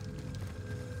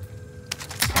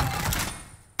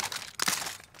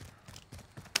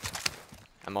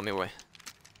 I'm on my way.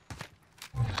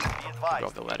 Be advised, Go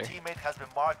up the ladder. your teammate has been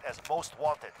marked as most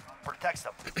wanted. Protect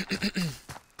them.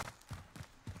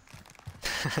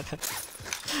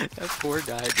 That poor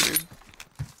guy, dude.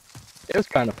 It was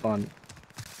kind of fun.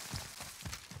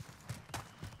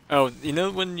 Oh, you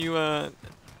know when you, that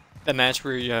match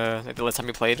where you, like the last time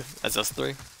we played as us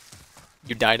three?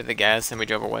 You died at the gas and we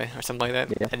drove away, or something like that?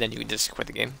 Yeah. And then you just quit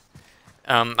the game.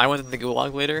 I went to the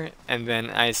gulag later, and then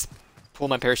I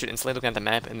pulled my parachute instantly looking at the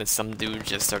map, and then some dude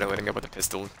just started lighting up with a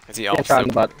pistol, because he also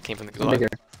came from the gulag.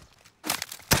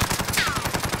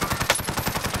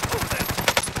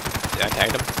 Yeah, I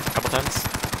tagged him a couple times.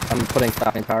 I'm putting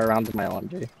stopping power rounds in my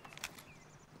LMG.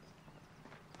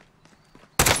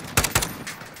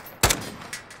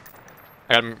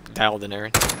 I got him dialed in,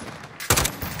 Aaron.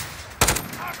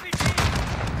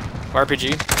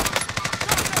 RPG.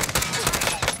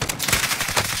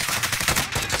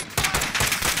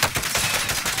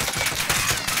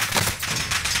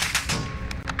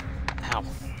 Ow.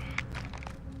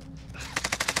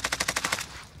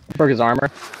 Broke his armor.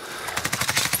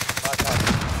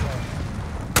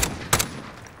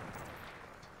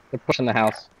 They're pushing the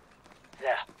house.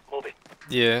 Yeah, moving.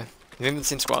 Yeah. You think the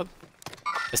same squad?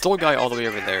 There's still a guy all the way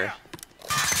over there.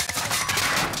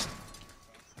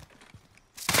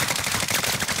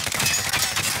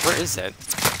 Where is that?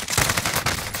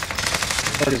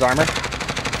 Broke his armor.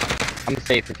 I'm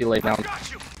safe if you lay down.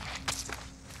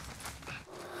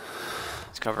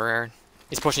 Let's cover Aaron.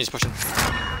 He's pushing, he's pushing.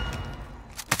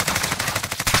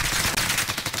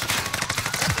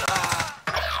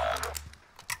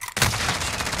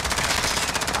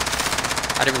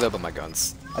 I didn't reload with my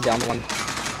guns. I downed one.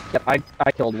 Yep,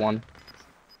 I killed one.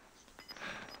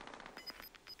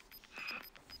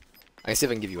 I can see if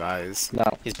I can give you eyes. No.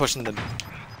 He's pushing the...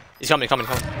 He's coming, coming,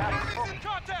 coming.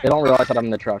 They don't realize that I'm in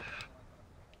the truck.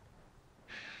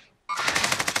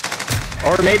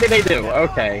 Or maybe they do,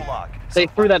 okay. They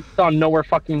threw that stun nowhere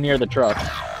fucking near the truck.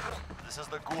 This is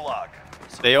the gulag.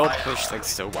 They all pushed like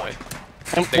so wide.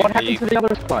 And what happened to the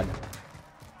other squad?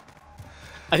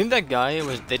 I think that guy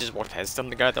was, they just walked past him,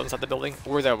 the guy that was at the building.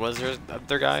 Or that was their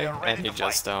other guy, and he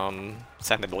just, sat in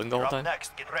the building the whole time.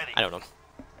 I don't know.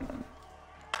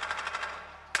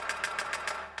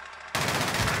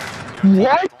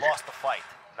 What? Lost the fight.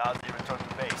 Now they return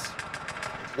to base.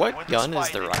 What gun is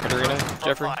the rocket arena,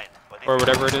 Jeffrey? Or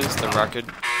whatever it is, the rocket,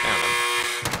 I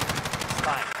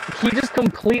don't know. He just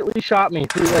completely shot me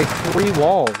through like 3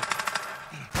 walls.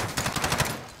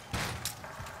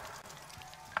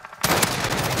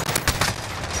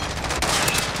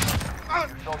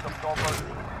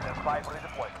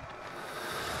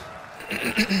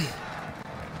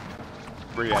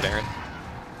 Where you at, Aaron?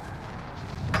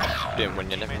 You didn't win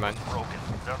yet, never mind.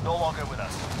 They're no longer with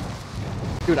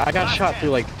us. Dude, I got shot through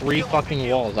like 3 fucking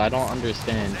walls. I don't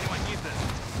understand.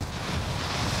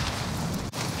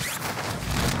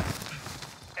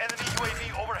 Enemy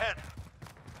UAV overhead.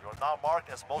 You're now marked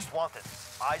as most wanted.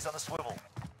 Eyes on the swivel.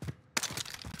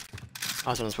 I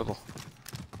was on the swivel.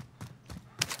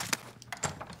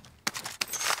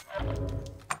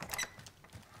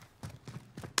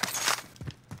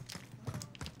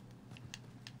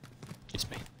 Excuse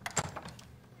me.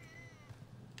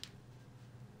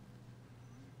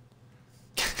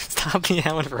 Stop me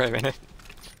out for a minute.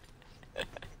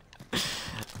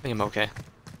 think I'm okay. You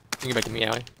can get back to me,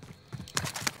 Allie.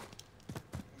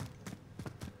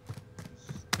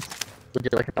 Would you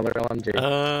like another LMG? You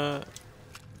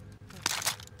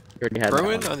already had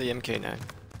Bruin that or the MK9?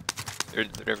 They're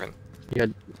different. You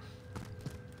had...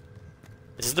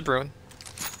 This is the Bruin.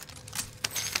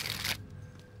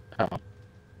 Oh.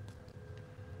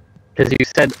 Because you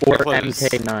said or Close.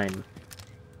 MK9.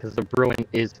 Because the Bruin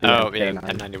is the Oh, MK9. yeah,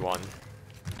 M91.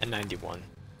 N91.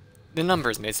 The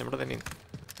numbers, Mason, what do they mean?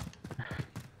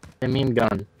 They mean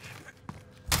gun.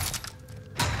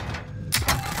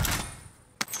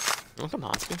 You want to come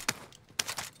hospi?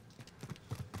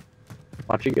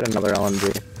 Watch you get another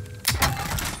LMG.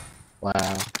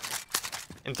 Wow.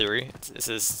 In theory, this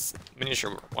is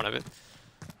miniature one of it.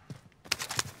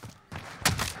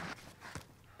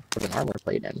 With an armor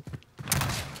plate in.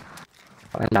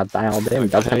 I'm not dialed in.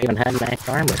 Doesn't even have nice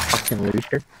armor. Fucking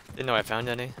loser. Didn't know I found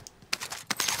any.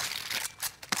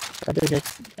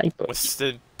 What's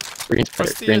the Green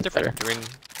what's the green difference between?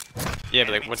 Yeah,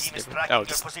 but like what's the difference? Oh,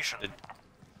 just position.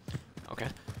 okay.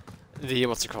 The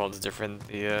what's it called is different.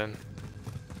 The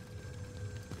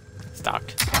stock.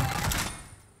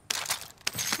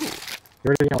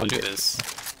 I'll do this.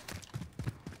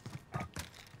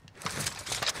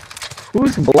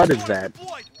 Whose blood is that?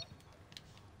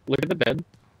 Look at the bed.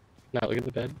 No, look at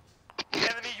the bed.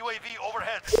 Enemy UAV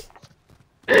overhead.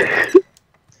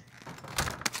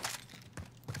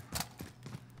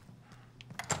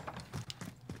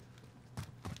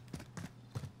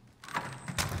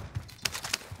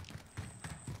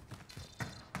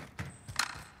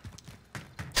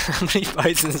 How many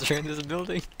bisons are in this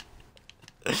building?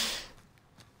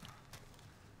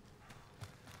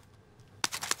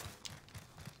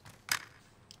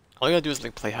 All you gotta do is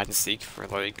like play hide and seek for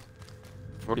like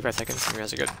 45 seconds and you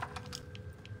guys are good.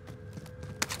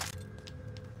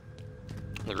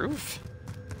 On the roof?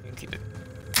 You can keep it.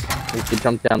 If you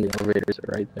jump down, the elevators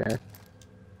are right there.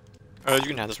 Oh, you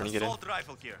can have this when you get in. Assault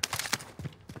rifle here.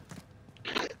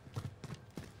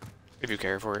 If you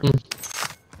care for it.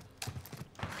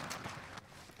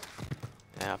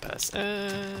 Now pass.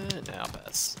 Now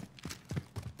pass.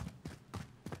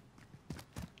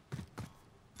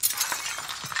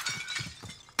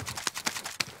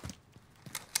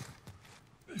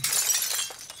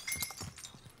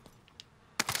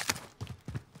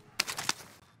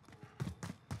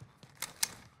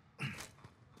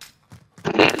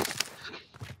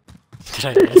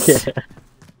 Did I miss? Yeah.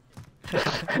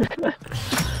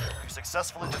 You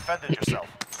successfully defended yourself.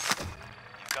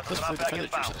 You've got the Successfully drop back defended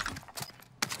inbound. yourself.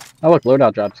 Oh look,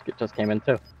 loadout drops just came in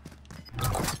too.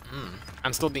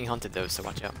 I'm still being hunted though, so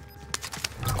watch out.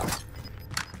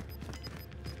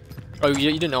 Oh,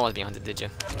 you didn't know I was being hunted, did you?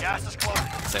 Gas is closing.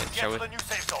 Say it, Get show to it. the new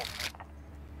safe zone.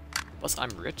 Plus, I'm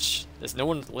rich. There's no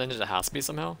one landed a house me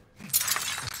somehow.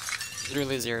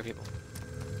 Literally 0 people.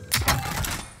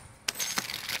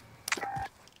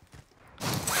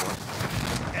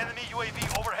 Enemy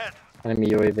UAV overhead. Enemy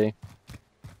UAV.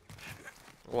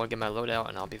 Well, I'll get my loadout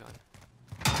and I'll be fine.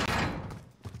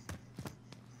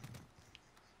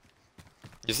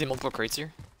 You see multiple crates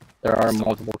here? There are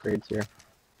multiple crates here.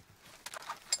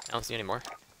 I don't see any more.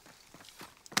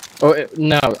 Oh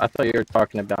no, I thought you were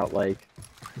talking about like,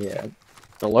 yeah,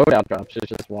 the loadout drops is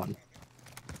just one.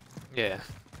 Yeah.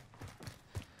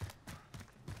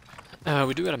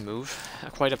 We do gotta move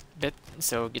quite a bit,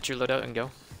 so get your loadout and go.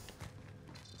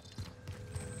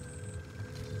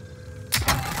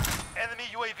 Enemy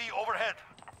UAV overhead.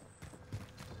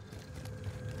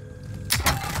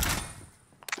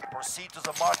 Proceed to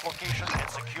the marked location and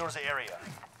secure the area.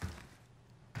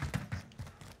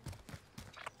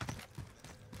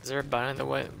 Is there a buy on the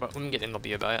way? But we can get in, there'll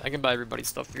be a buy. I can buy everybody's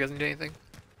stuff if you guys need anything.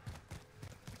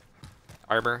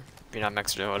 Armor, if you're not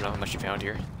maxed out, I don't know how much you found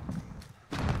here.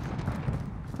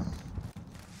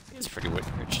 He's pretty rich,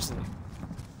 isn't he?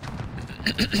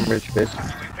 Rich bitch.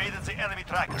 We evaded the enemy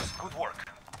trackers. Good work.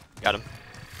 Got him.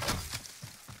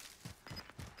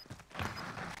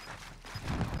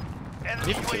 Enemy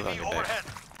Leave a kill on UAV your back. overhead.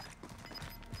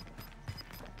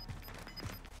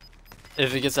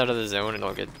 If it gets out of the zone,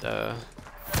 it'll get,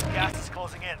 Gas is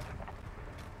closing in.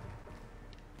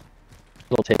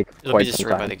 It'll take it'll be quite some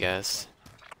destroyed by time. the gas.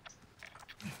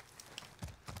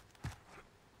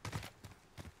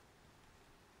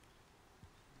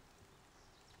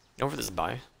 Over this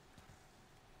buy.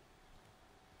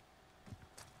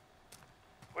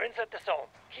 We're inside the zone.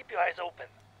 Keep your eyes open.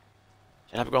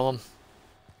 Shut up, Golem.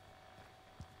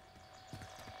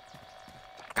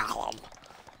 Golem.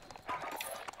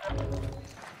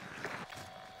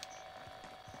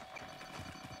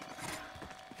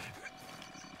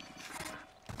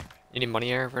 You need money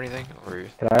here or anything? Or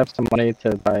Can I have some money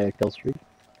to buy a kill streak?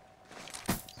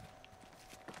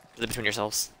 is it between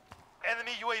yourselves?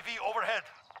 Enemy UAV overhead.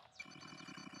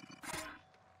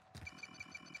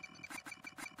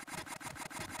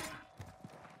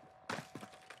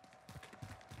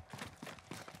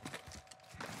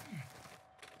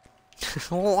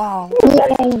 Wow.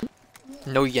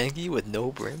 No Yankee with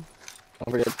no brim?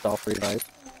 Don't forget self revive.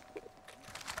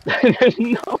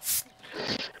 No.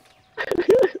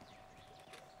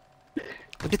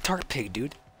 Look at Tart Pig,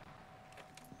 dude.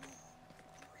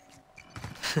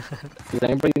 Does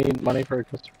anybody need money for a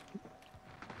kill streak?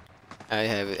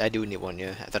 I do need one,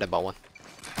 yeah. I thought I bought one.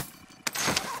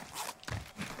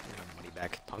 Money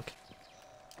back, punk.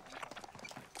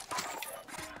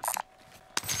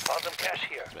 Found some cash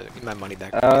here. Give my money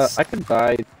back, please. I could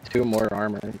buy 2 more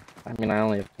armor. I mean, I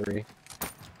only have 3.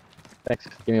 Thanks,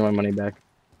 give me my money back.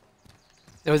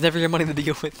 It was never your money to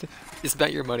begin with. It's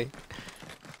not your money.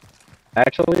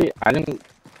 Actually, I didn't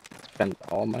spend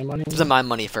all my money. It was my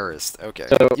money first. Okay.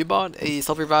 So, you bought a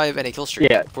self-revive and a kill streak.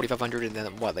 Yeah. 4,500 and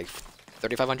then what, like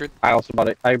 3,500? I also bought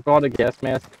it. I bought a gas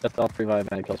mask, a self revive,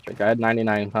 and a kill streak. I had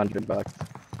 9,900 bucks.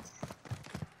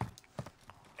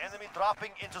 Enemy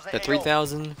dropping into the The AO.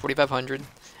 3,000, 4,500,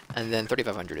 and then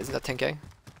 3,500. Isn't that 10k?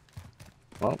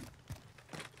 Well,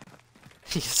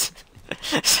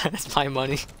 That's my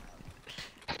money.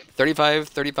 35,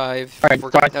 35. alright, so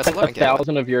I no, it's spent 11K.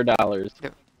 1,000 of your dollars.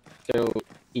 Yep. So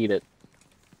eat it.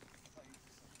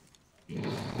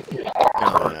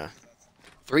 No.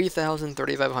 3,000,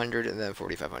 3,500, and then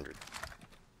 4,500.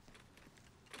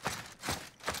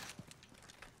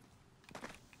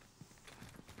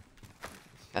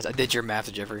 I did your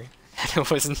math, Jeffrey. It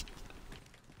wasn't.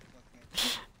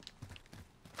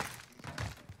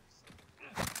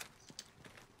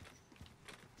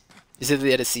 You said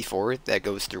they had a C4 that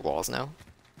goes through walls now?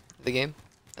 The game?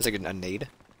 That's like a nade.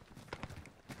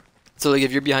 So like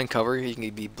if you're behind cover, you can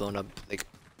be blown up like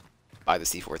by the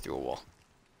C4 through a wall.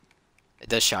 It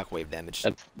does shockwave damage.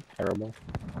 That's terrible.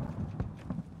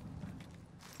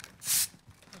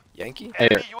 Yankee? Hey,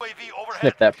 Enemy UAV overhead.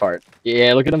 sniff that fart.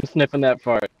 Yeah, look at him sniffing that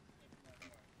fart.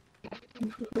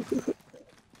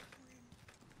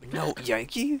 No,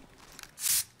 Yankee?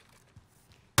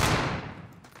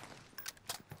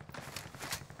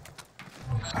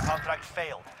 Contract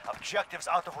failed. Objectives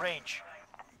out of range.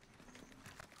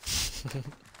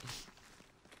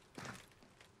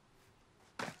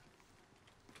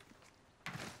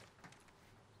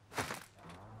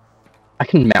 I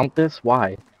can mount this?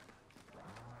 Why?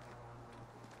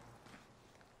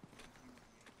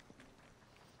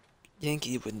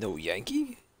 Yankee with no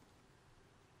Yankee?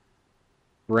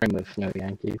 Ring with no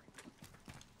Yankee.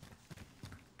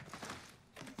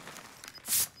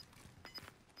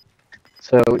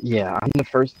 So, yeah, I'm the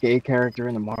first gay character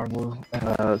in the Marvel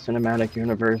Cinematic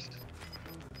Universe.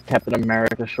 Captain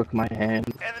America shook my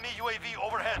hand. Enemy UAV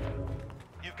overhead.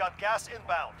 You've got gas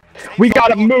inbound. Safe We zone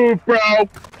gotta located. move, bro!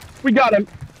 We gotta...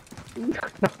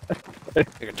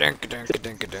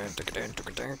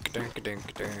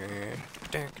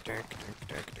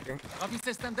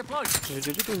 System deployed.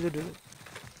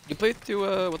 You played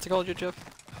through, what's it called, Jeff?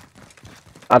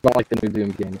 I don't like the new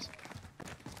Doom games.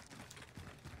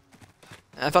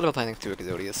 I thought about playing through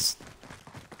Exodius.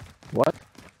 What?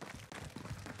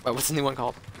 What's the new one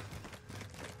called?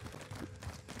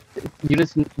 You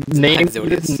just name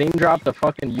dropped a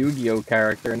fucking Yu-Gi-Oh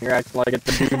character and you're acting like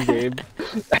it's a Doom game.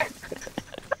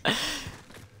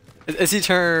 It's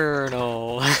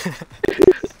eternal.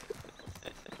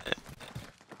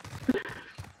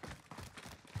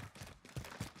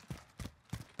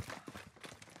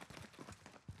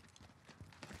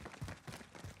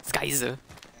 Skyzer.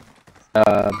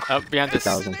 Oh, behind this.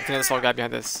 I 2000. think there's a guy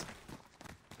behind this.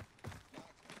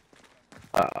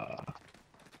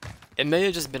 It may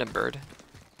have just been a bird.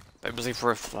 But it was like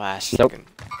for a flash. Nope. Second.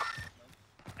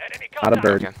 Enemy Not a contact.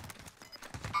 bird. Okay.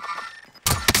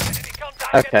 Enemy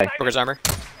contact. Okay. Booker's armor.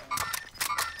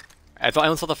 I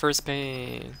only saw the first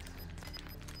pane.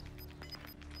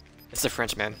 It's the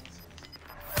French man.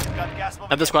 You've got gas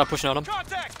Have the squad pushing on him.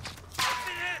 Contact.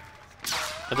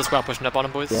 Have the squad pushing up on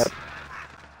him, boys. Yep.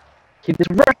 He just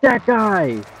wrecked that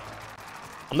guy!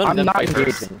 I'm letting I'm them not fight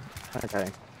first. engaging. Okay.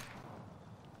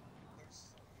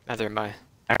 Neither am I.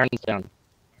 Aaron's down.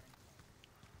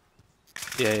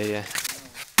 Yeah.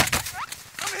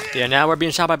 Yeah, now we're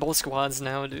being shot by both squads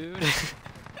now, dude.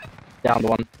 Down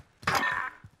one.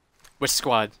 Which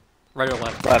squad? Right or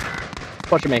left? Left.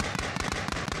 Pushing me.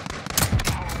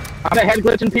 I'm a head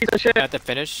glitching piece of shit! At the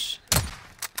finish.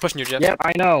 Pushing you, Jeff. Yep,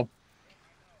 I know.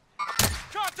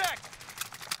 Contact.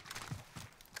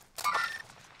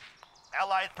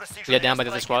 Allied precision. We get down by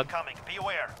the other squad.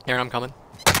 Beware. Aaron, I'm coming.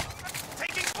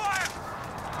 Taking fire.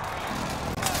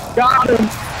 Got him!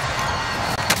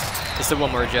 Just the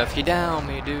one more, Jeff. He down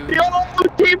me, dude. Yo,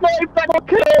 teammate, double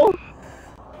kill!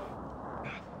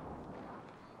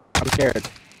 I'm scared.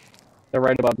 They're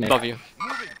right above me. Above you.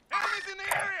 Moving. Enemies in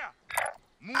the area.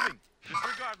 Moving.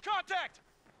 Disregard. Contact.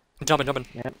 I'm jumping.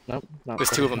 Yeah, nope. Not There's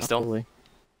two of them still. fully.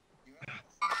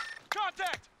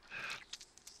 Contact.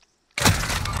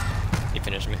 He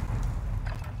finished me.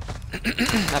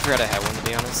 I forgot I had one, to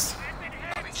be honest.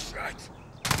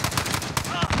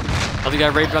 Oh, the guy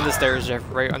right on the stairs, Jeff.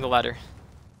 Right on the ladder.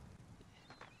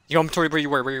 You going toward where you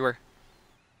were.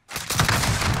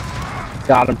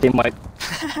 Got him, teammate.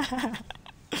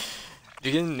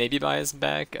 You can maybe buy us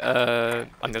back on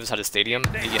the other side of the stadium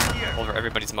to get over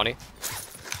everybody's money.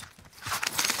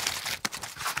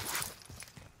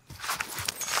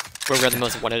 Where we're the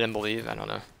most wanted and believe, I don't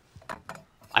know.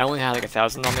 I only had like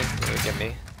 1,000 on me, it would get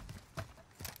me.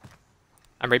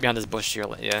 I'm right behind this bush here,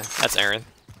 yeah, that's Aaron.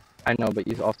 I know, but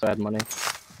you also had money.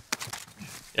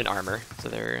 And armor, so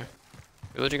they're...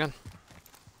 Village gun?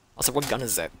 Also, what gun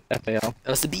is that? FAL.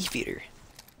 Oh, it's the Beefeater.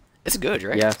 It's good,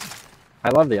 right? Yes. I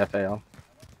love the FAL.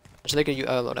 I should take a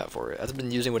loadout for it. I've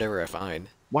been using whatever I find.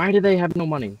 Why do they have no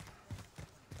money?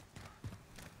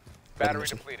 Battery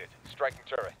depleted. Striking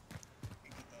turret.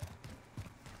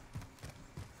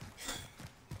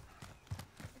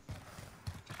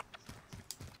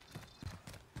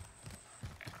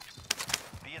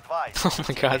 Be advised. Oh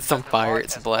my god, it's on fire,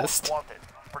 it's blessed.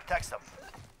 Protect them.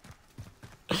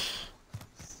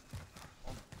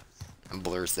 And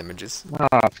blurs the images.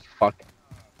 Ah, fuck.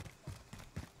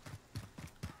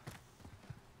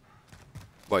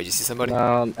 What, you see somebody?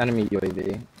 Enemy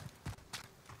UAV.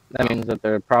 That means that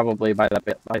they're probably by that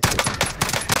buy station.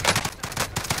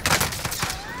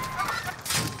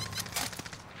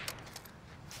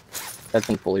 That's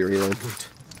been fully reloaded.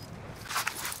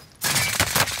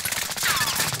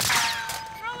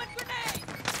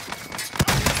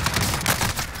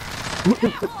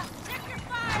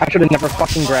 I should have never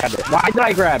fucking grabbed it. Why did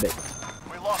I grab it?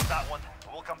 We lost that one.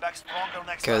 We'll come back stronger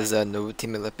next time. Because no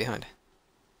teammate left behind.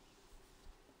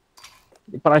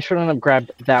 But I shouldn't have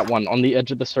grabbed that one on the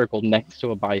edge of the circle next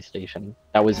to a buy station.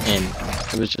 That was in.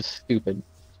 It was just stupid.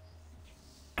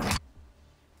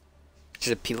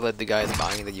 Should have peeled at the guys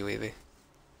buying the UAV.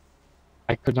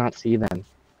 I could not see them.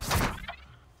 I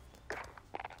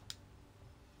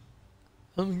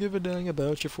don't give a dang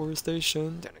about your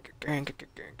forestation.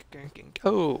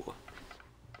 Oh!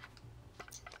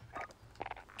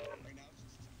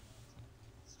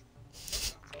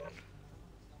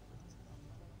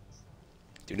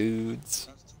 Dudes.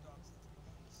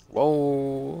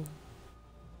 Whoa!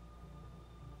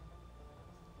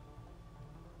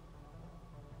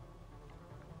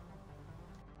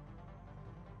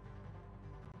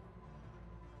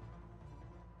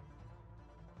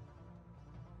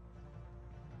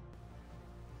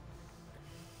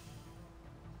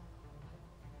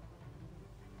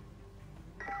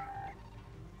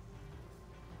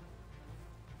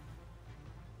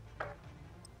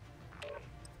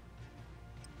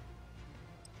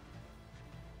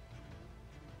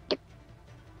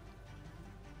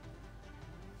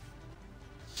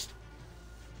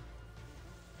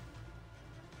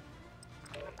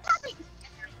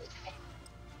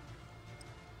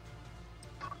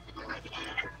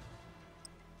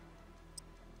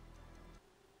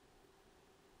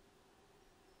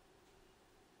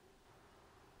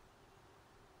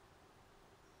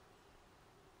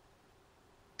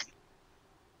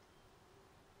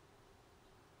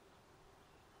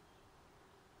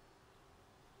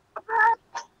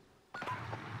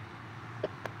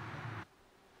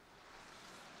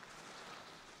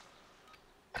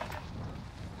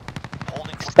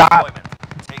 Holding for Stop. deployment.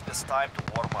 Take this time to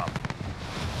warm up.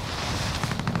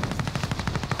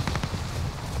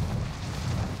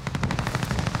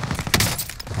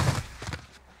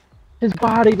 His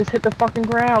body just hit the fucking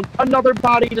ground. Another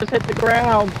body just hit the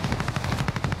ground.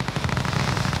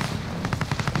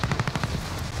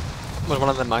 Was one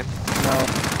of them mine? No.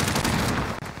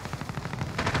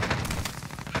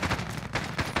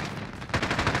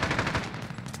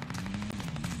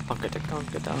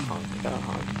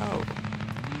 Oh.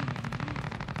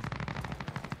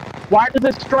 Why does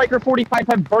this Striker 45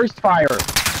 have burst fire?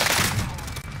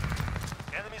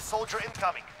 Enemy soldier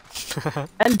incoming.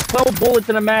 And 12 bullets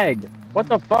in a mag. What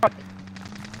the fuck?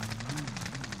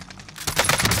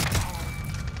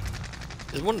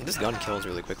 This gun kills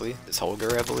really quickly. This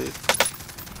Holger, I believe.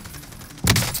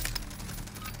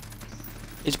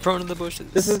 He's prone in the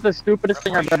bushes. This is the stupidest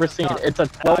thing I've ever seen. It's a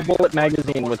 12 bullet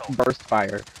magazine with burst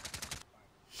fire.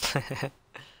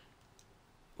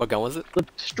 What gun was it? The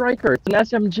striker. It's an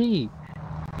SMG.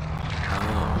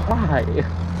 Oh. Why?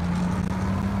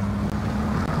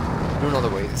 Doing other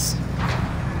ways.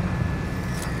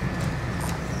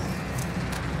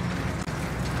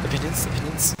 Opinions?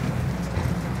 Opinions?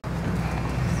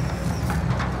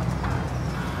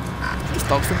 Just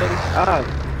talk to somebody.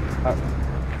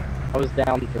 I was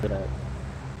down for that.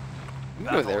 You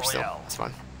can go there still. That's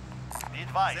fine. Be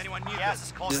advised, gas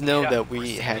is close Just to know the that area. we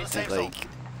Proceed had the to safe zone. like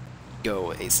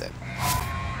go ASAP.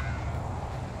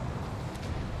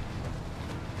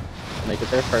 Make it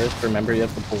there first. Remember, you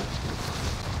have the pool.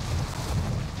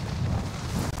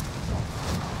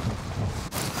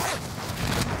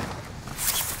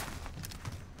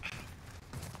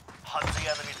 Hunt the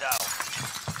enemy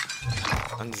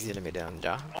down. I'm just getting me down,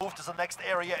 ja. Move to the next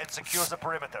area and secure the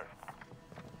perimeter.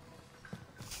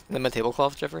 Then my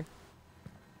tablecloth, Jeffrey.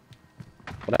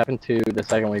 What happened to the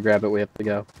second we grab it, we have to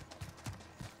go?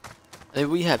 I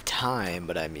mean, we have time,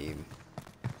 but I mean,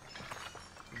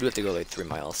 we do have to go like 3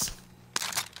 miles.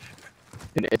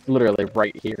 It's literally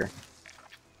right here.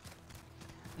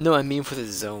 No, I mean for the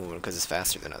zone, because it's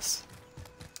faster than us.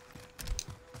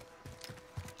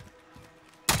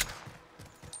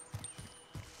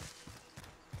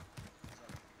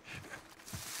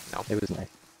 No. It was nice.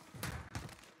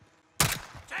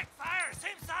 Take fire,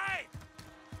 same side.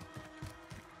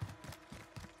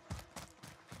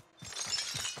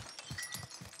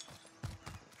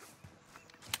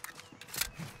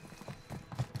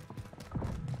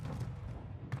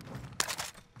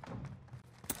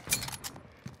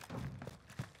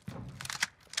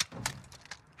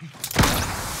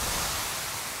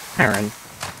 Aaron.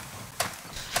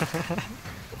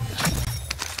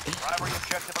 Primary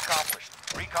objective accomplished.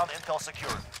 Recon intel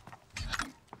secured.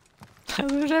 I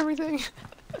looted everything.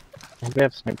 Do we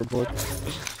have sniper bullets?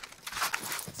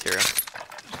 0.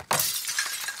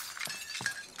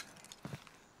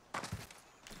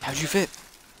 How'd you fit?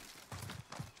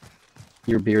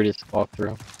 Your beard is walk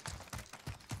through.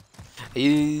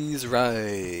 He's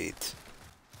right.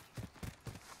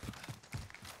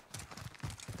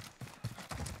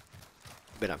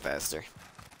 But I'm faster.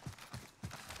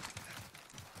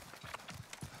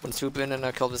 Want to swoop in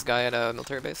and kill this guy at a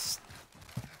military base?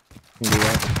 You can do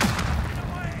that.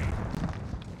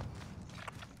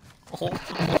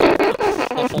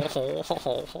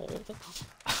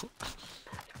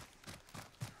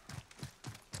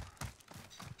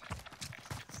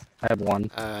 I have one.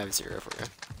 I have 0 for you.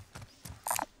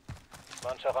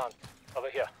 Manchavan, over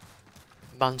here.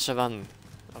 Banshavan,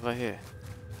 over here.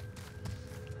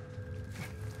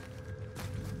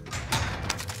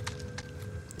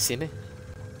 You see me?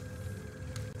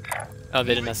 Oh,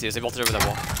 they didn't see us. They bolted over that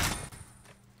wall.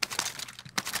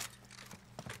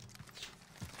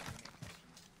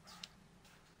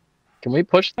 Can we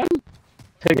push them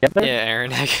together? Yeah,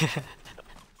 Aaron.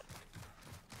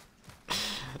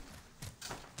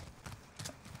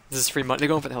 This is free money. They're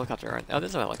going for the helicopter, aren't they? Oh,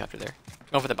 there's no helicopter there.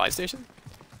 Going for the buy station?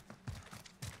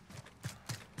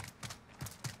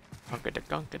 Hunka da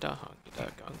gunka da hunka da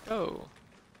gunko.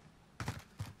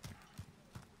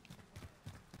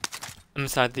 I'm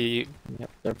inside the Yep,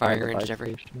 they're fire by the range, buy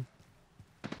Jeffrey. station.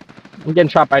 I'm getting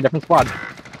shot by a different squad.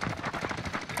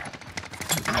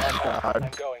 Oh god. I'm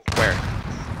going. Where?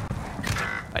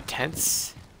 By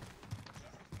tents?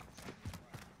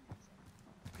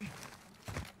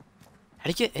 How'd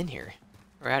he get in here?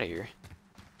 Or out of here?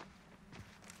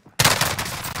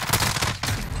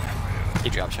 He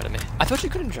drop shot at me. I thought you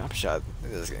couldn't drop shot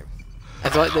in this game. I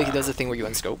thought like he does a thing where you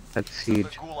unscope. That's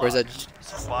Siege. Or is that?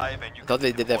 Survive and you I thought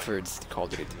they can did that deploy. for Call of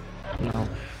Duty. No.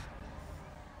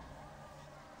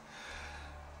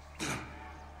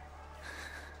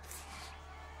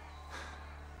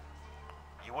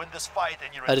 You win this fight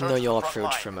and you I didn't know return to y'all the front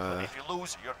approached line. from, But if you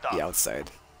lose, you're done. The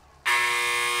outside.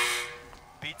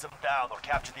 Beat them down or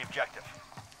capture the objective.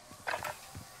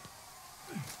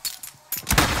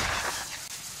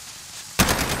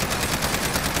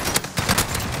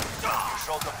 You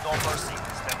showed them no mercy.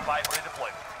 Stand by for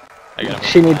redeployment. I got him.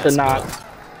 She needs to Nice, not. cool.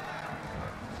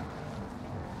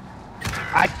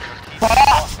 I Your team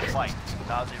lost the fight.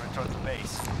 Now they return to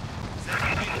base.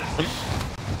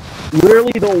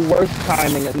 literally the worst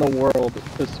timing in the world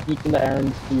to speak into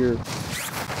Aaron's ear.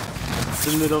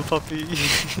 The little puppy.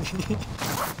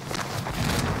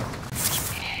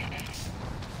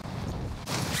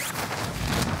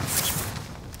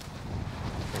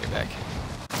 Bring it back.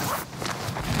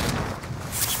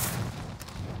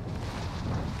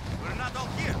 We're not all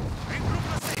here. Regroup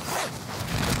the safe zone.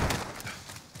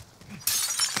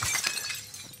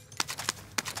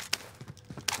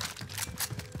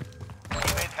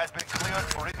 Teammate has been cleared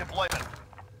for redeployment.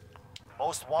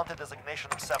 Most wanted designation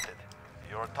accepted.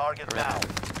 You're a target now.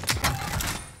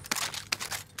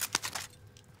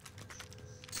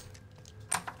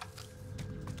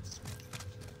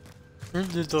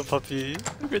 Little puppy.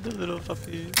 Look at the little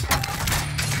puppy.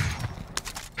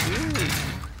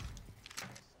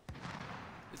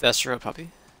 Is that sure a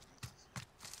puppy?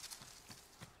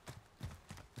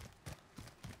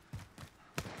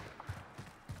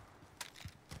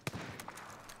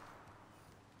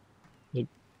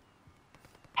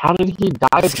 How did he die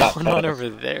What's that going on fast? over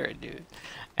there, dude?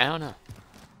 I don't know.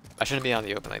 I shouldn't be out in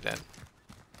the open like that.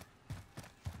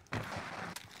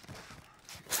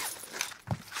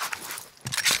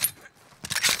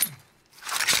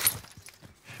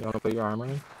 You wanna put your armor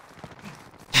in?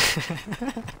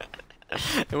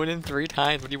 It went in 3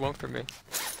 times. What do you want from me?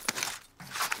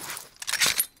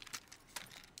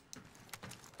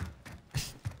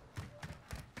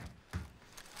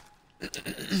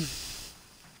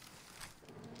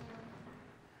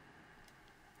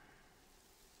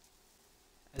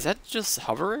 Is that just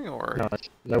hovering or? No,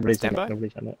 nobody's in Standby? it.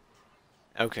 Nobody's in it.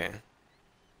 Okay.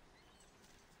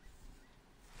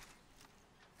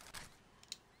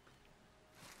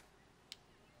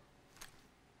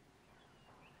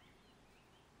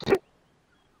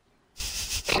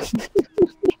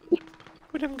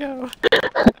 Let him go.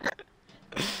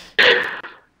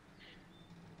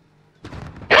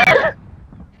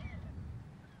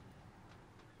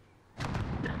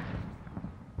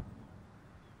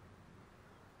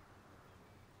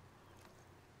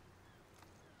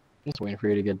 Just waiting for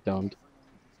you to get domed.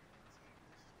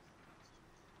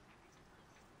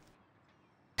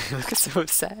 Look, it's so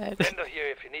sad. Vendor here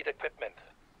if you need equipment.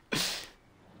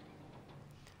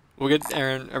 We'll get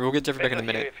Aaron, or we'll get Jeffrey back in a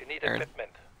Vendor here minute. if you need Aaron,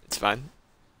 equipment. it's fine.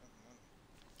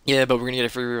 Yeah, but we're gonna get a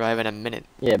free revive in a minute.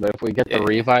 Yeah, but if we get the Yeah.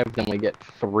 revive, then we get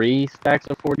 3 stacks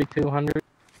of 4200.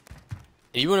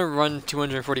 If you want to run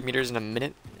 240 meters in a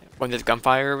minute when there's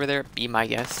gunfire over there, be my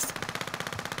guest.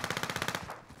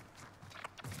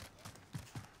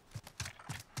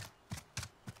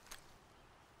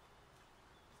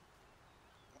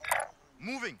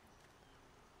 Moving.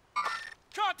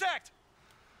 Contact.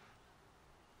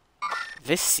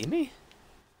 They see me?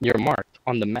 You're marked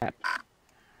on the map.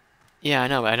 Yeah, I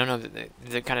know, but I don't know.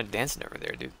 They're kind of dancing over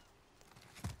there, dude.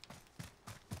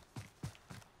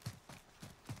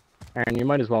 Aaron, you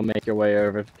might as well make your way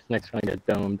over. This next gonna get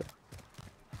domed.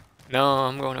 No,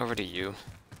 I'm going over to you.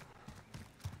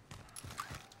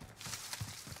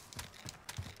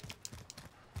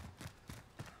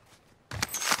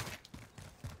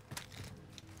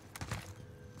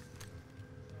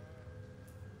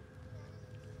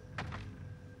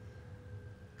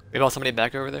 We got somebody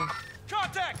back over there?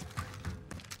 Contact.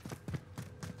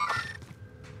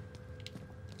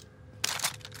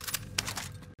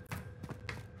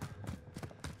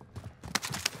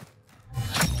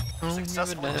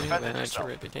 Successfully defended yourself.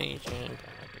 Reputation.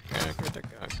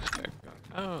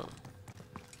 Oh.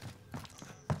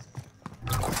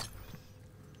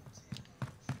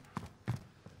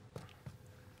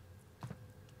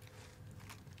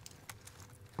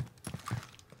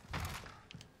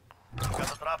 Got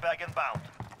the drop bag inbound.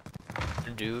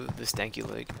 Do the stanky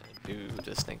leg. Do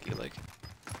the stanky leg.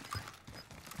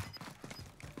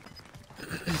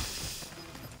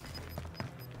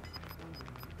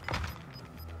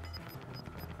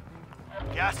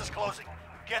 Gas is closing.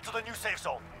 Get to the new safe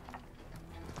zone.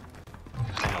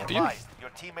 Help Be you? advised, your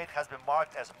teammate has been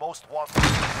marked as most wanted.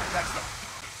 Protect them.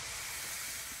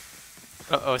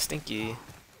 Uh-oh, stinky.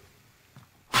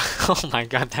 Oh my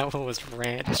god, that one was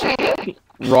ranch.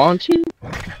 Raunchy?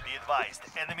 Be advised,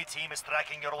 enemy team is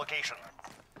tracking your location.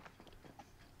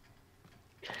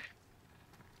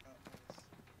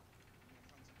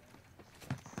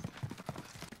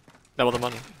 Double the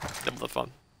money. Double the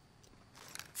fun.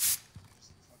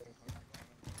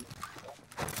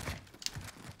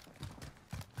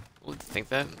 Would think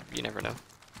that? You never know.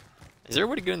 Is there a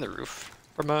way to get in the roof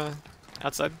from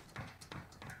outside?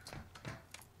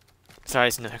 Sorry,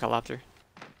 it's no helicopter.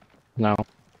 No.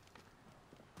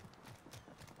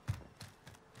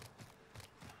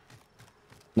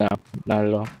 No, not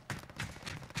at all.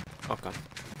 Okay.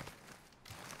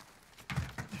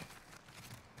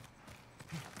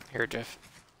 Here, Jeff.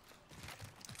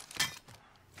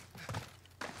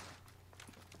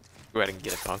 Go ahead and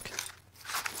get it, punk.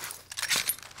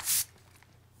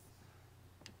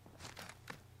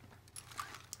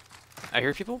 I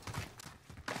hear people.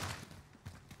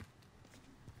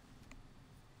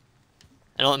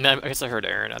 I guess I heard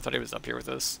Aaron. I thought he was up here with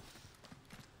us.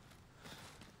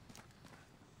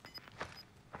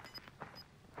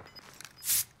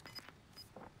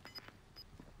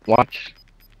 Watch.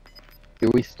 Do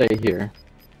we stay here?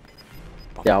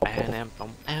 Doubtful.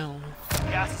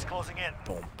 Gas is closing in.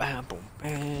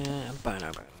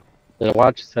 The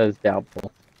watch says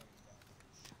doubtful.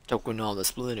 Token all the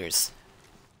splitters.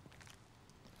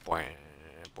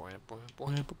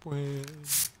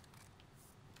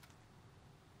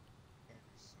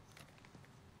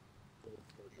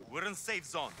 We're in safe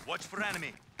zone. Watch for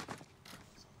enemy.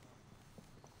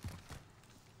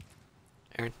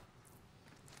 Aaron.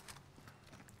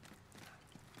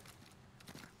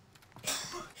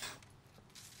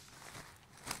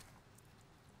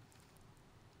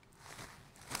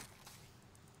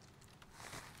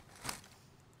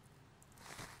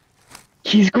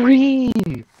 He's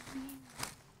green!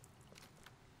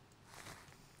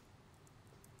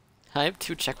 I have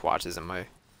 2 check watches in my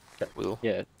wheel.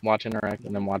 Yeah, watch interact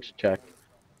and then watch check.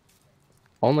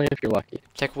 Only if you're lucky.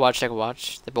 Check watch, check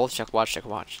watch. They both check watch, check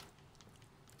watch.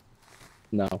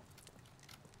 No.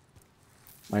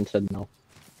 Mine said no.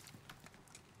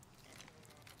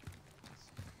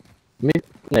 Nick,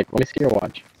 let me see your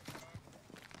watch.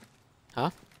 Huh?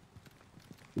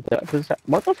 What the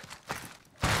f—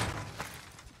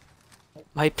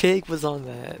 My pig was on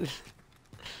that.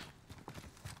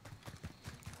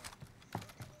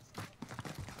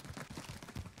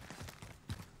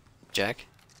 Jack?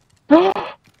 What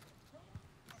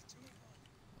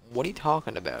are you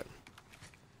talking about?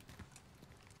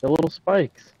 The little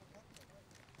spikes.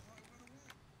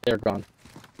 They're gone.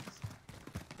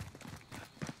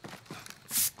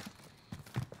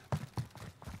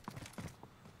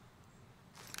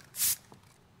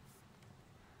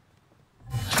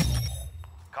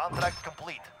 Contract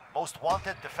complete. Most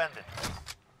wanted defended.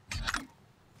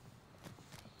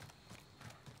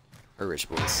 We're rich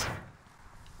boys.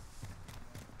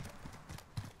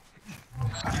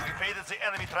 You evaded the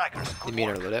enemy trackers. They Good made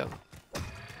our work. lit out.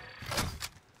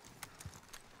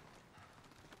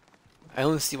 I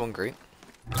only see one grate.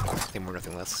 Nothing more,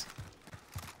 nothing less.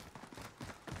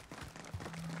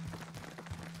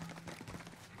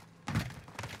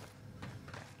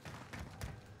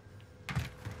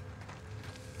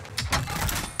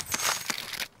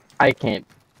 I can't.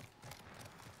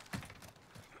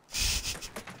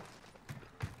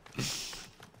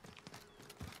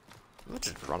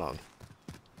 Let's just run on.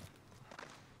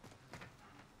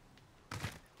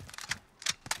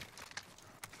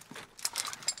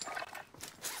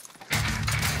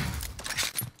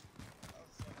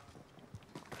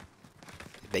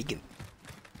 Bacon.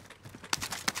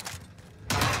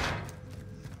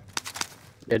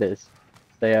 It is.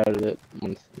 They added it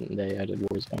once they added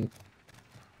Warzone.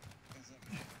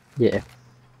 Yeah.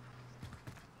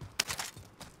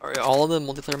 Are all of the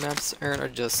multiplayer maps, Aaron, or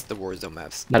just the Warzone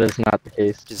maps? That is not the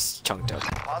case. Just chunked up.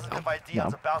 Positive ID on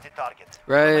No. the bounty target.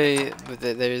 Right, but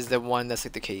there's the one that's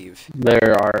like the cave.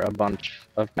 There are a bunch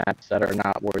of maps that are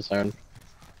not Warzone.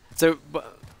 So,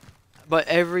 but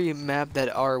every map that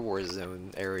are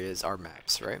Warzone areas are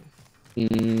maps, right?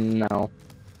 No.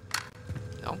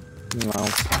 No. No.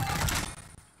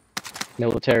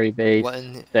 Military base. What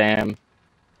in, Dam.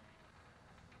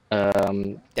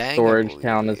 dang, Storage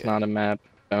town is not a map.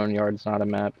 Boneyard's not a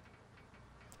map.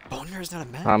 Boneyard's not a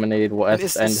map. Promenade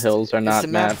West End Hills are not It's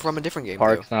a map maps. from a different game.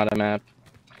 Park's not a map.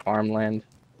 Farmland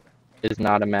is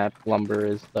not a map. Lumber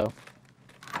is though.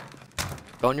 Though.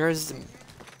 Boneyard's.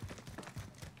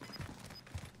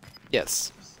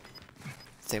 Yes.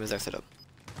 Same as setup,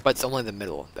 but it's only in the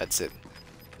middle. That's it.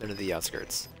 None of the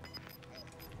outskirts.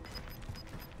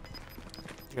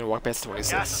 You're gonna walk past Gas is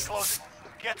 26. closing.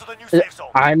 Get to the new safe zone.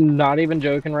 I'm not even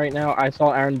joking right now. I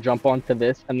saw Aaron jump onto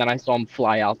this, and then I saw him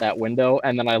fly out that window,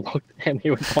 and then I looked and he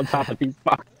was on top of these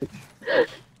boxes.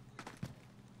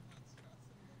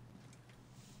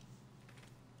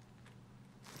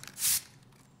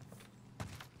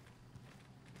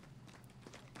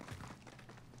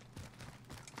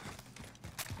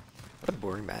 What a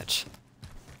boring match.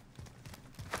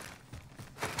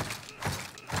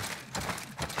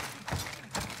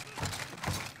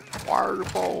 Why are you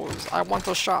closed? I want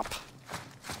to shop.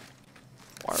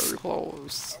 Why are you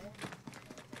closed?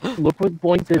 Look what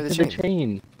Boink did Where's to the the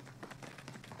chain.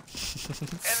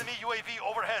 Enemy UAV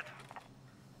overhead.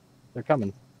 They're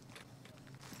coming.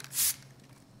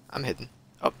 I'm hidden.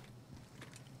 Oh.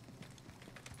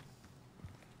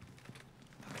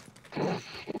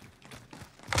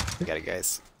 We got it,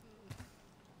 guys.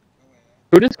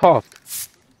 Who just coughed?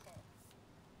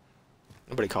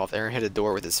 Nobody coughed. Aaron hit a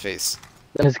door with his face.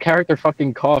 And his character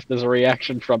fucking coughed as a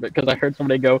reaction from it, because I heard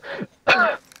somebody go,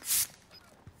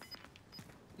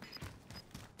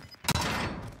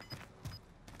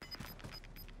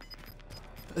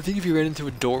 I think if you ran into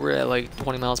a door at like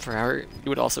 20 miles per hour, you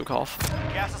would also cough.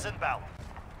 Gas is inbound.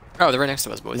 Oh, they're right next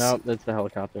to us, boys. No, that's the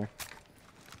helicopter.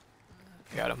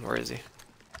 Got him. Where is he?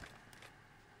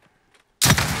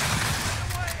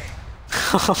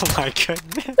 Oh my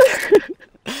goodness.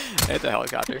 I hit the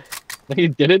helicopter. You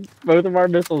did it? Both of our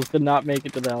missiles did not make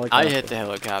it to the helicopter. I hit the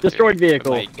helicopter. Destroyed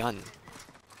vehicle. With my gun.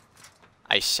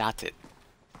 I shot it.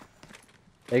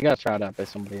 They got shot at by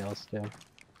somebody else, too.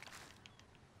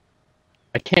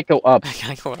 I can't go up. I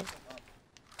can't go up.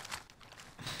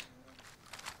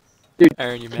 Dude,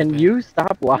 Aaron, can you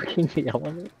stop blocking the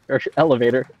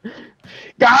elevator?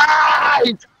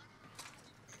 Guys!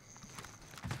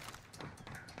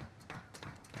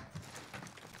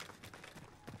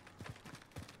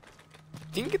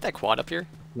 Can you get that quad up here?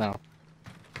 No.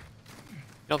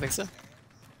 You don't think so?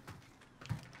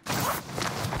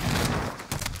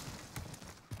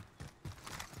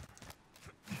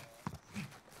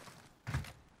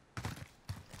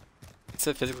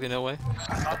 So physically no way.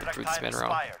 Contract Fruit's time been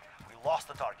wrong. expired. We lost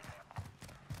the target.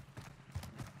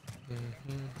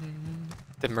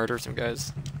 They murdered some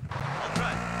guys.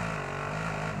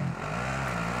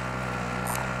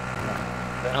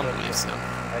 I don't believe so.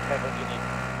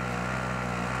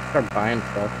 Start buying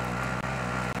stuff.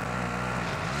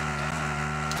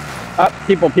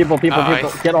 People. Get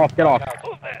off.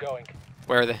 I'm going.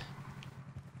 Where are they?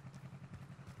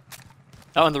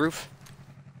 Oh, on the roof.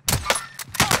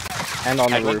 And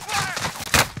on the roof.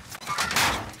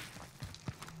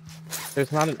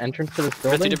 There's not an entrance to this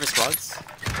There's two building? different squads.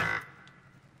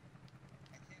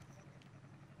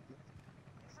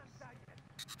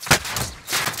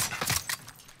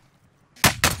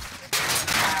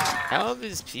 How are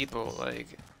these people,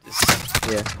 like, just...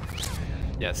 Yeah.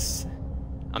 Yes.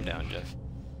 I'm down, Jeff.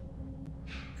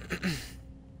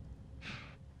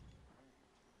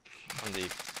 On the...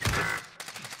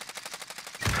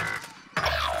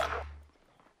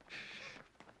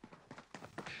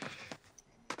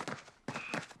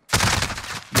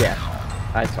 Yeah.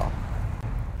 I saw.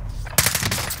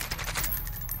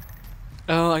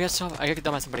 Oh, I got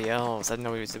done by somebody else. I didn't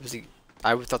know it was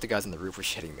I thought the guys on the roof were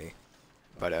shitting me.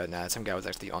 But, nah, some guy was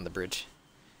actually on the bridge.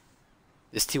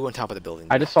 There's two on top of the building.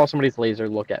 I just saw somebody's laser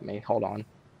look at me. Hold on.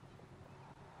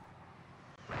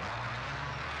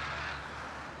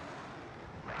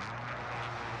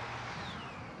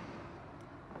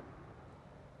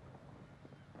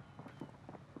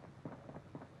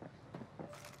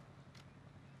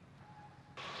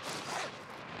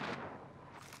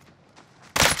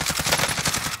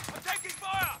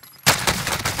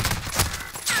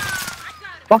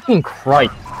 Fucking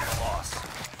Christ. Loss.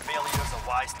 Failure is a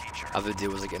wise teacher. Other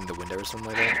dude was like in the window or something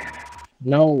like that.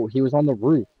 No, he was on the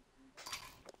roof.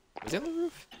 Was he on the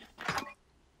roof?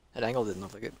 That angle didn't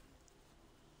look like it.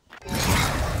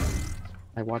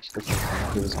 I watched this.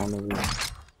 He was on the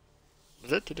roof.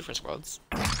 Was that two different squads?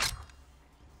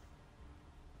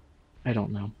 I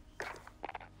don't know.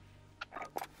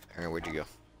 Aaron, where'd you go?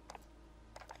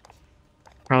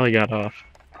 Probably got off.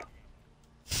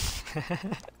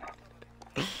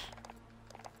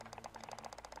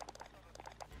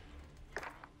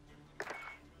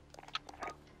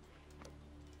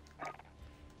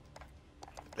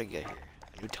 What did I get here?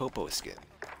 A new topo skin.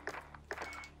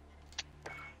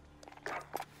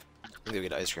 I'm gonna go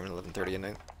get ice cream at 11:30 at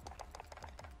night.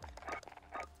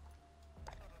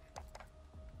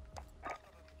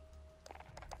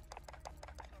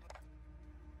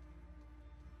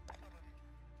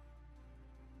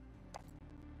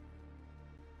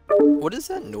 What is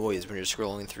that noise when you're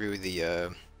scrolling through the,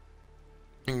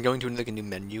 and going to like a new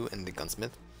menu in the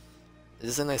gunsmith? Is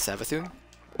this a nice Savathun?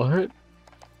 What?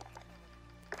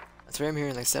 That's what I'm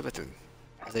hearing, like Savathun.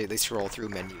 They scroll through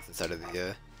menus inside of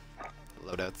the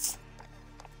loadouts.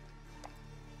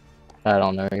 I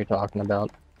don't know what you're talking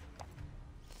about.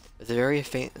 It's a very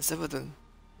faint Savathun.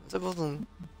 Savathun.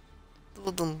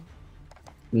 Savathun.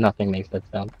 Nothing makes that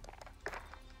sound.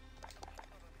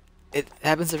 It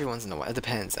happens every once in a while. It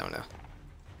depends, I don't know.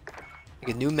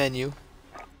 Like a new menu,